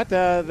Scott,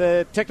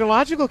 the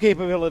technological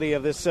capability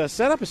of this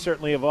setup has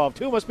certainly evolved,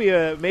 too. It must be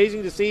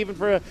amazing to see even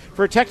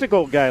for a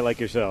technical guy like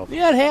yourself.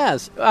 Yeah, it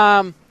has.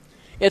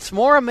 It's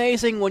more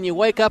amazing when you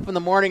wake up in the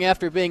morning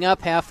after being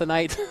up half the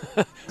night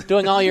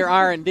doing all your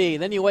R&D.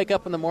 Then you wake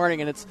up in the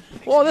morning and it's,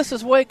 well, this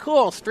is way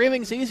cool.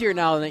 Streaming's easier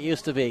now than it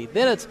used to be.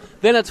 Then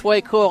it's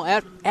way cool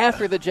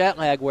after the jet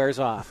lag wears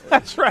off.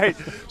 That's right.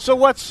 So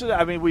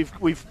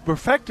we've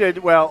perfected,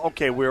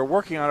 we're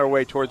working on our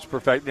way towards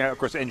perfect. Now, of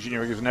course,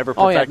 engineering is never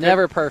perfect. Oh, yeah,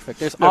 never perfect.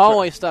 There's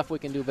always stuff we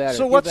can do better.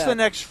 So what's the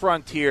next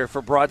frontier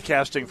for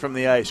broadcasting from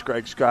the ice,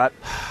 Greg Scott?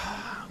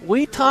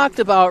 We talked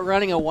about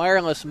running a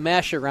wireless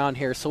mesh around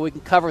here so we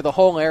can cover the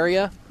whole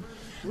area.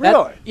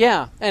 Really?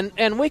 Yeah,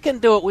 and we can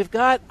do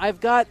it. I've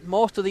got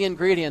most of the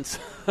ingredients,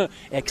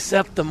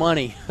 except the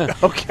money.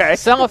 Okay.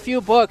 Sell a few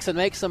books and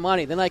make some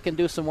money. Then I can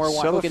do some more.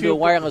 We can do a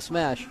wireless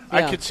mesh. Yeah.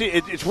 I can see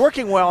it's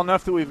working well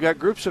enough that we've got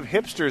groups of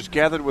hipsters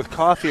gathered with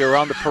coffee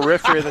around the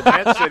periphery of the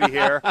tent city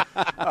here,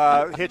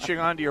 hitching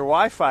onto your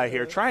Wi-Fi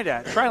here, trying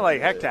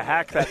like heck to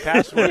hack that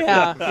password.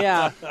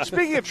 Yeah.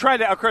 Speaking of trying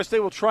to, of course, they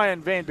will try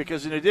in vain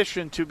because in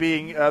addition to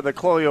being the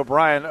Chloe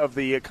O'Brien of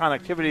the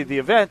connectivity of the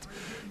event,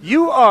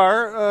 you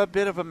are a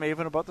bit of a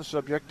maven about the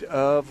subject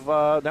of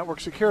network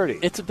security.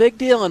 It's a big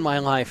deal in my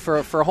life for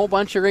a whole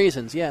bunch of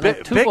reasons. Yeah,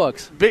 two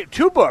books.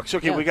 Two books.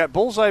 Okay, yeah. We got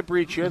Bullseye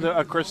Breach here.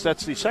 Of course,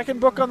 that's the second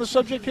book on the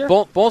subject here?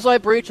 Bullseye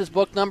Breach is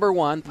book number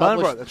 1,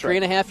 published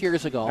 3.5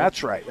 years ago.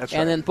 That's right.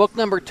 And then book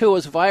number 2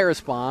 is Virus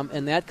Bomb,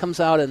 and that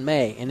comes out in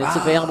May. And it's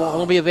available.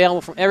 It'll be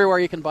available from everywhere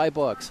you can buy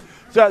books.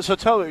 So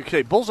tell me,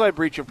 okay, Bullseye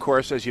Breach, of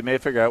course, as you may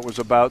figure out, was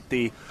about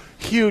the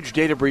huge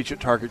data breach at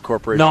Target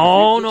Corporation.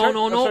 No,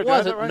 it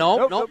wasn't. Right?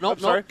 No.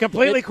 Sorry.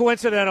 Completely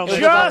coincidental.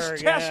 Just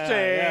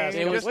testing.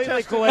 It was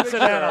completely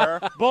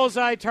coincidental.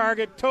 Bullseye,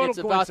 Target, total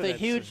It's coincidence. about the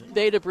huge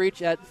data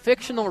breach at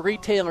fictional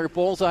retailer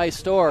Bullseye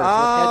Stores.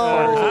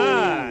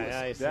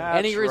 Nice.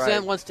 Any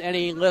resemblance to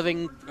any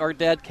living or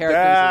dead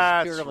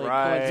characters is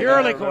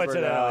purely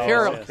coincidental.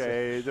 Purely.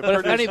 Okay. But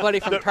if anybody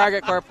from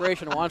Target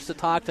Corporation wants to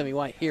talk to me,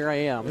 why, here I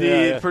am.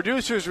 The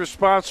producers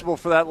responsible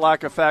for that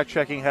lack of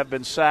fact-checking have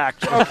been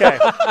sacked. Okay.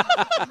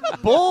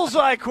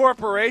 Bullseye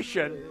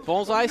Corporation.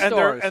 Bullseye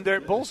Stores. And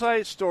their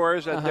Bullseye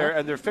Stores and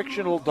their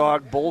fictional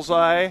dog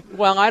Bullseye.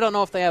 Well, I don't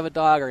know if they have a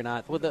dog or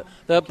not. Well,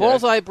 the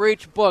Bullseye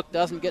Breach book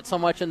doesn't get so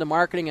much into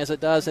marketing as it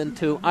does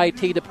into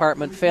IT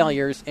department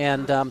failures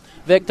and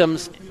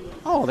victims.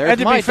 Oh, there's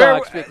my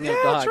dog, speaking of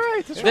dogs.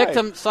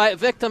 That's right.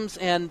 Victims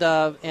and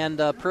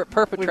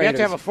perpetrators. We have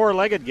to have a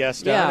four-legged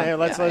guest on. Hey,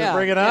 let's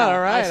bring it on. Yeah.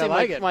 All right, I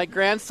like it. My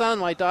grandson,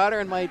 my daughter,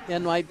 and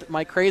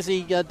my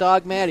crazy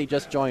dog Maddie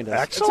just joined us.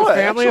 Excellent. It's a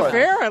family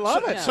affair. I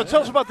love it. So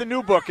tell us about the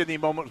new book in the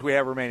moment we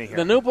have remaining here.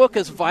 The new book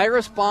is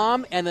Virus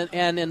Bomb, and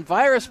in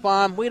Virus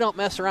Bomb, we don't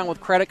mess around with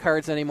credit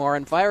cards anymore.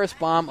 In Virus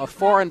Bomb, a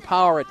foreign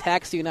power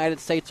attacks the United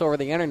States over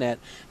the Internet,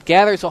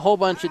 gathers a whole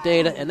bunch of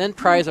data, and then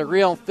tries a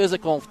real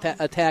physical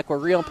attack where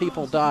real people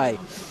die.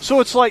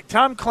 So it's like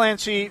Tom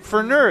Clancy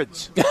for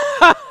nerds.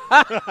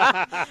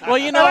 Well,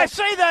 you know, and I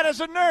say that as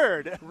a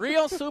nerd.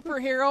 Real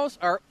superheroes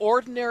are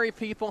ordinary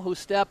people who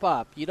step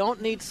up. You don't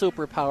need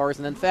superpowers,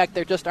 and in fact,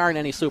 there just aren't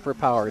any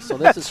superpowers. So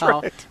this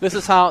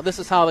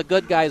is how the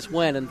good guys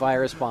win in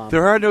Virus Bomb.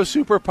 There are no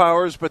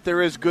superpowers, but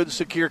there is good,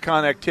 secure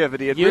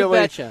connectivity. And you really,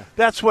 betcha.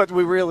 That's what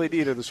we really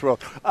need in this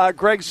world.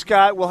 Greg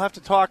Scott, we'll have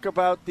to talk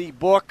about the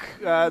book,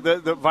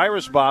 the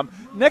Virus Bomb,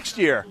 next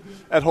year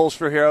at Holes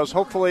for Heroes.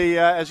 Hopefully,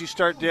 as you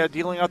start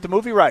dealing out the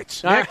movie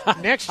rights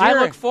next year. I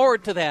look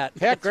forward to that.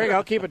 Heck, Greg,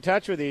 I'll keep in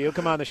touch with you. You'll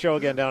come on the show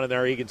again down in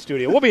our Egan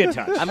studio. We'll be in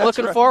touch. I'm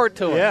looking forward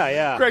to it.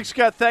 Yeah. Greg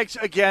Scott, thanks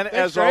again.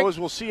 As Greg. always,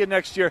 we'll see you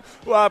next year.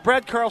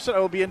 Brad Carlson, I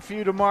will be in for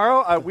you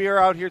tomorrow. We are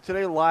out here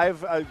today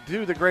live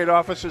to the great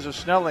offices of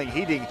Snelling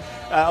Heating,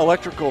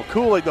 Electrical,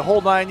 Cooling, the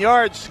whole 9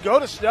 yards. Go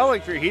to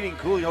Snelling for your heating,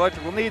 cooling,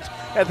 electrical needs.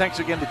 And thanks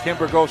again to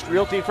Timber Ghost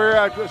Realty for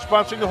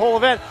sponsoring the whole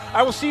event.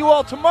 I will see you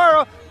all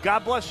tomorrow.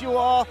 God bless you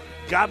all.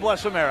 God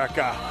bless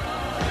America.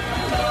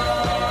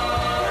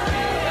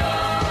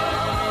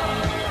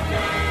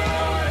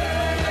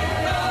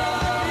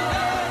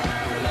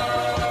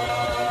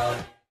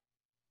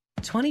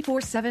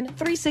 24/7,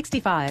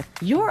 365.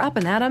 You're up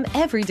and at 'em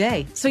every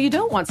day, so you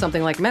don't want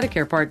something like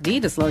Medicare Part D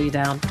to slow you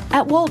down.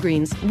 At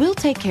Walgreens, we'll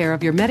take care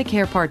of your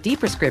Medicare Part D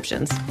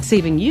prescriptions,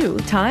 saving you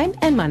time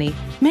and money.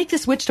 Make the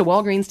switch to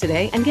Walgreens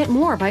today and get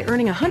more by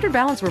earning 100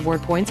 balance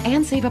reward points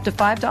and save up to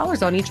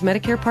 $5 on each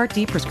Medicare Part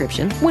D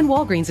prescription when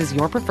Walgreens is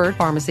your preferred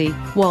pharmacy.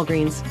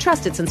 Walgreens,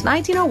 trusted since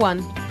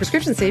 1901.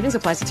 Prescription savings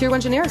applies to Tier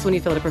 1 generics when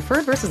you fill at a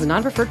preferred versus a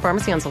non-preferred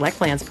pharmacy on select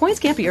plans. Points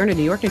can't be earned in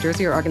New York, New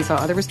Jersey, or Arkansas.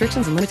 Other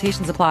restrictions and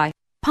limitations apply.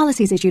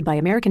 Policies issued by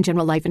American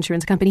General Life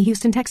Insurance Company,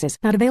 Houston, Texas.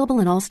 Not available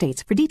in all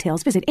states. For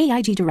details, visit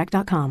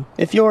AIGdirect.com.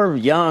 If you're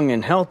young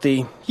and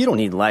healthy, you don't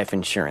need life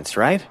insurance,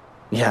 right?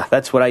 Yeah,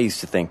 that's what I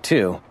used to think,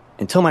 too.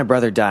 Until my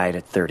brother died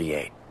at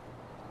 38.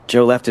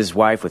 Joe left his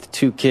wife with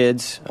 2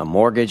 kids, a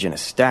mortgage, and a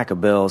stack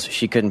of bills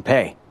she couldn't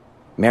pay.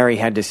 Mary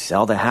had to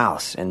sell the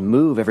house and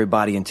move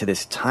everybody into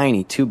this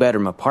tiny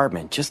 2-bedroom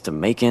apartment just to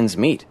make ends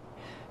meet.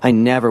 I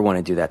never want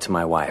to do that to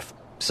my wife,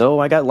 so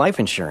I got life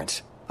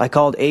insurance. I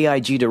called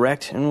AIG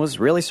Direct and was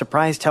really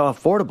surprised how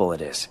affordable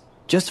it is.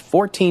 Just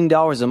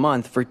 $14 a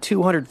month for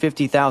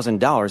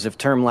 $250,000 of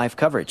term life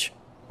coverage.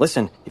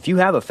 Listen, if you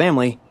have a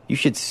family, you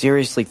should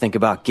seriously think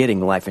about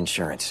getting life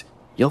insurance.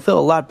 You'll feel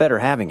a lot better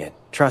having it.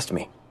 Trust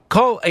me.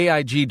 Call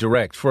AIG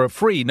Direct for a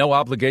free,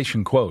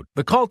 no-obligation quote.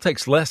 The call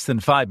takes less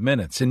than 5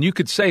 minutes, and you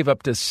could save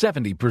up to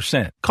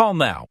 70%. Call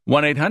now.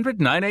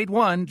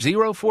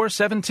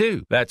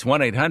 1-800-981-0472. That's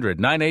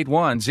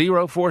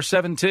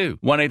 1-800-981-0472.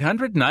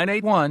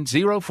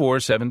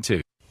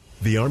 1-800-981-0472.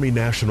 The Army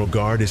National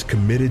Guard is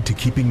committed to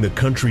keeping the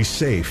country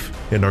safe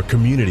and our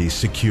communities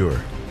secure.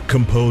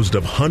 Composed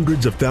of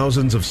hundreds of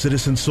thousands of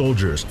citizen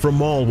soldiers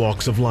from all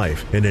walks of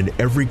life and in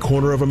every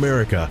corner of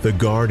America, the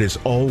Guard is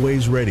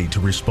always ready to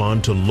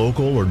respond to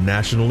local or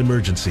national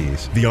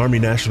emergencies. The Army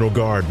National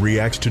Guard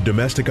reacts to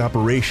domestic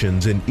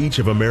operations in each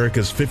of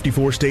America's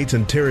 54 states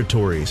and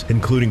territories,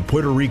 including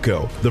Puerto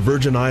Rico, the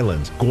Virgin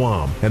Islands,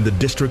 Guam, and the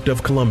District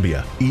of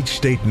Columbia. Each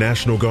state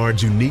National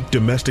Guard's unique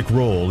domestic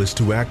role is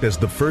to act as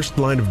the first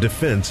line of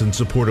defense in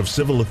support of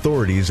civil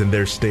authorities in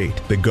their state.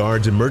 The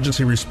Guard's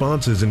emergency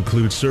responses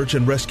include search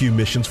and rescue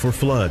missions for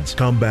floods,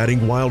 combating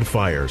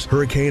wildfires,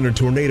 hurricane and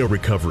tornado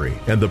recovery,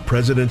 and the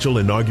presidential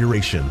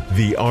inauguration.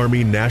 The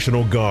Army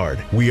National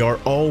Guard. We are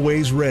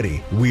always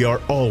ready. We are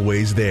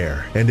always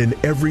there. And in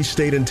every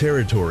state and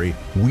territory,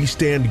 we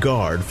stand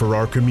guard for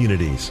our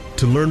communities.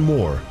 To learn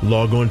more,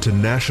 log on to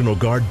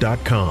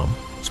NationalGuard.com.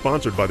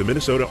 Sponsored by the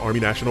Minnesota Army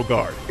National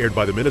Guard. Aired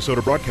by the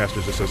Minnesota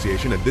Broadcasters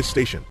Association and this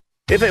station.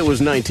 If it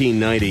was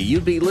 1990,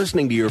 you'd be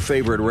listening to your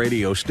favorite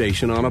radio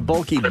station on a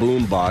bulky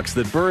boombox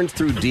that burns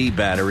through D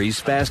batteries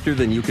faster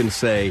than you can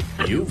say,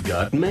 "You've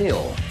got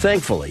mail."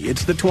 Thankfully,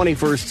 it's the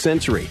 21st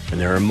century, and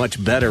there are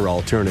much better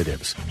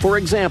alternatives. For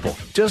example,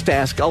 just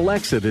ask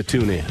Alexa to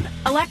tune in.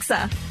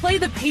 Alexa, play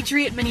the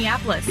Patriot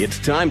Minneapolis. It's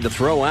time to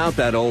throw out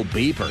that old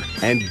beeper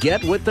and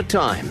get with the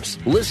times.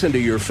 Listen to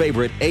your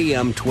favorite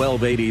AM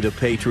 1280 The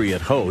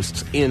Patriot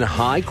hosts in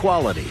high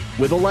quality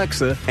with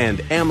Alexa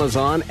and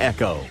Amazon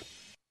Echo.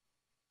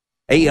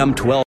 AM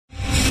 12.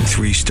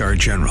 Three-star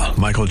General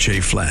Michael J.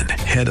 Flynn,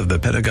 head of the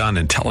Pentagon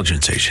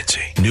Intelligence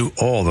Agency, knew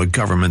all the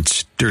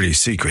government's dirty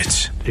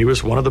secrets. He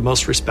was one of the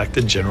most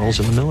respected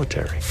generals in the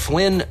military.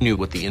 Flynn knew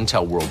what the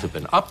intel world had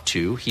been up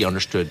to. He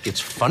understood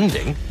its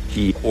funding.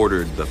 He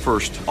ordered the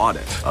first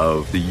audit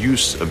of the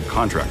use of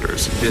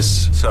contractors.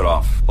 This set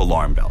off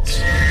alarm bells.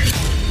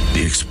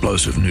 The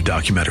explosive new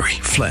documentary,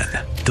 Flynn,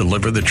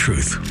 Deliver the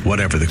Truth,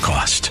 Whatever the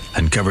Cost,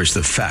 uncovers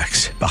the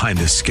facts behind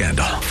this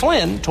scandal.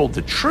 Flynn told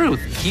the truth.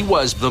 He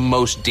was the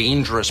most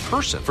dangerous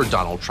person for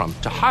Donald Trump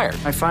to hire.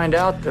 I find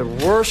out the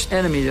worst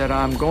enemy that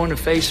I'm going to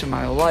face in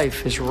my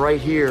life is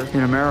right here in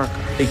America.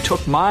 They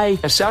took my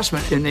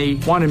assessment and they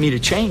wanted me to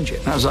change it.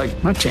 And I was like,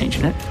 I'm not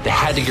changing it. They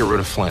had to get rid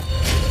of Flynn.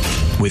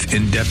 With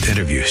in-depth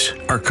interviews,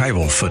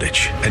 archival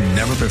footage, and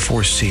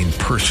never-before-seen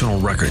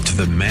personal records of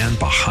the man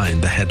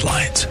behind the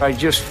headlines. I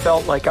just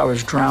felt like I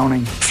was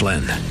drowning.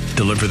 Flynn,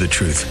 Deliver the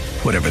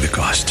Truth, Whatever the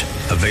Cost.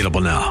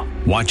 Available now.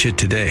 Watch it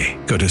today.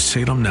 Go to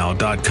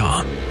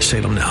salemnow.com.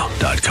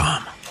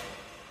 salemnow.com.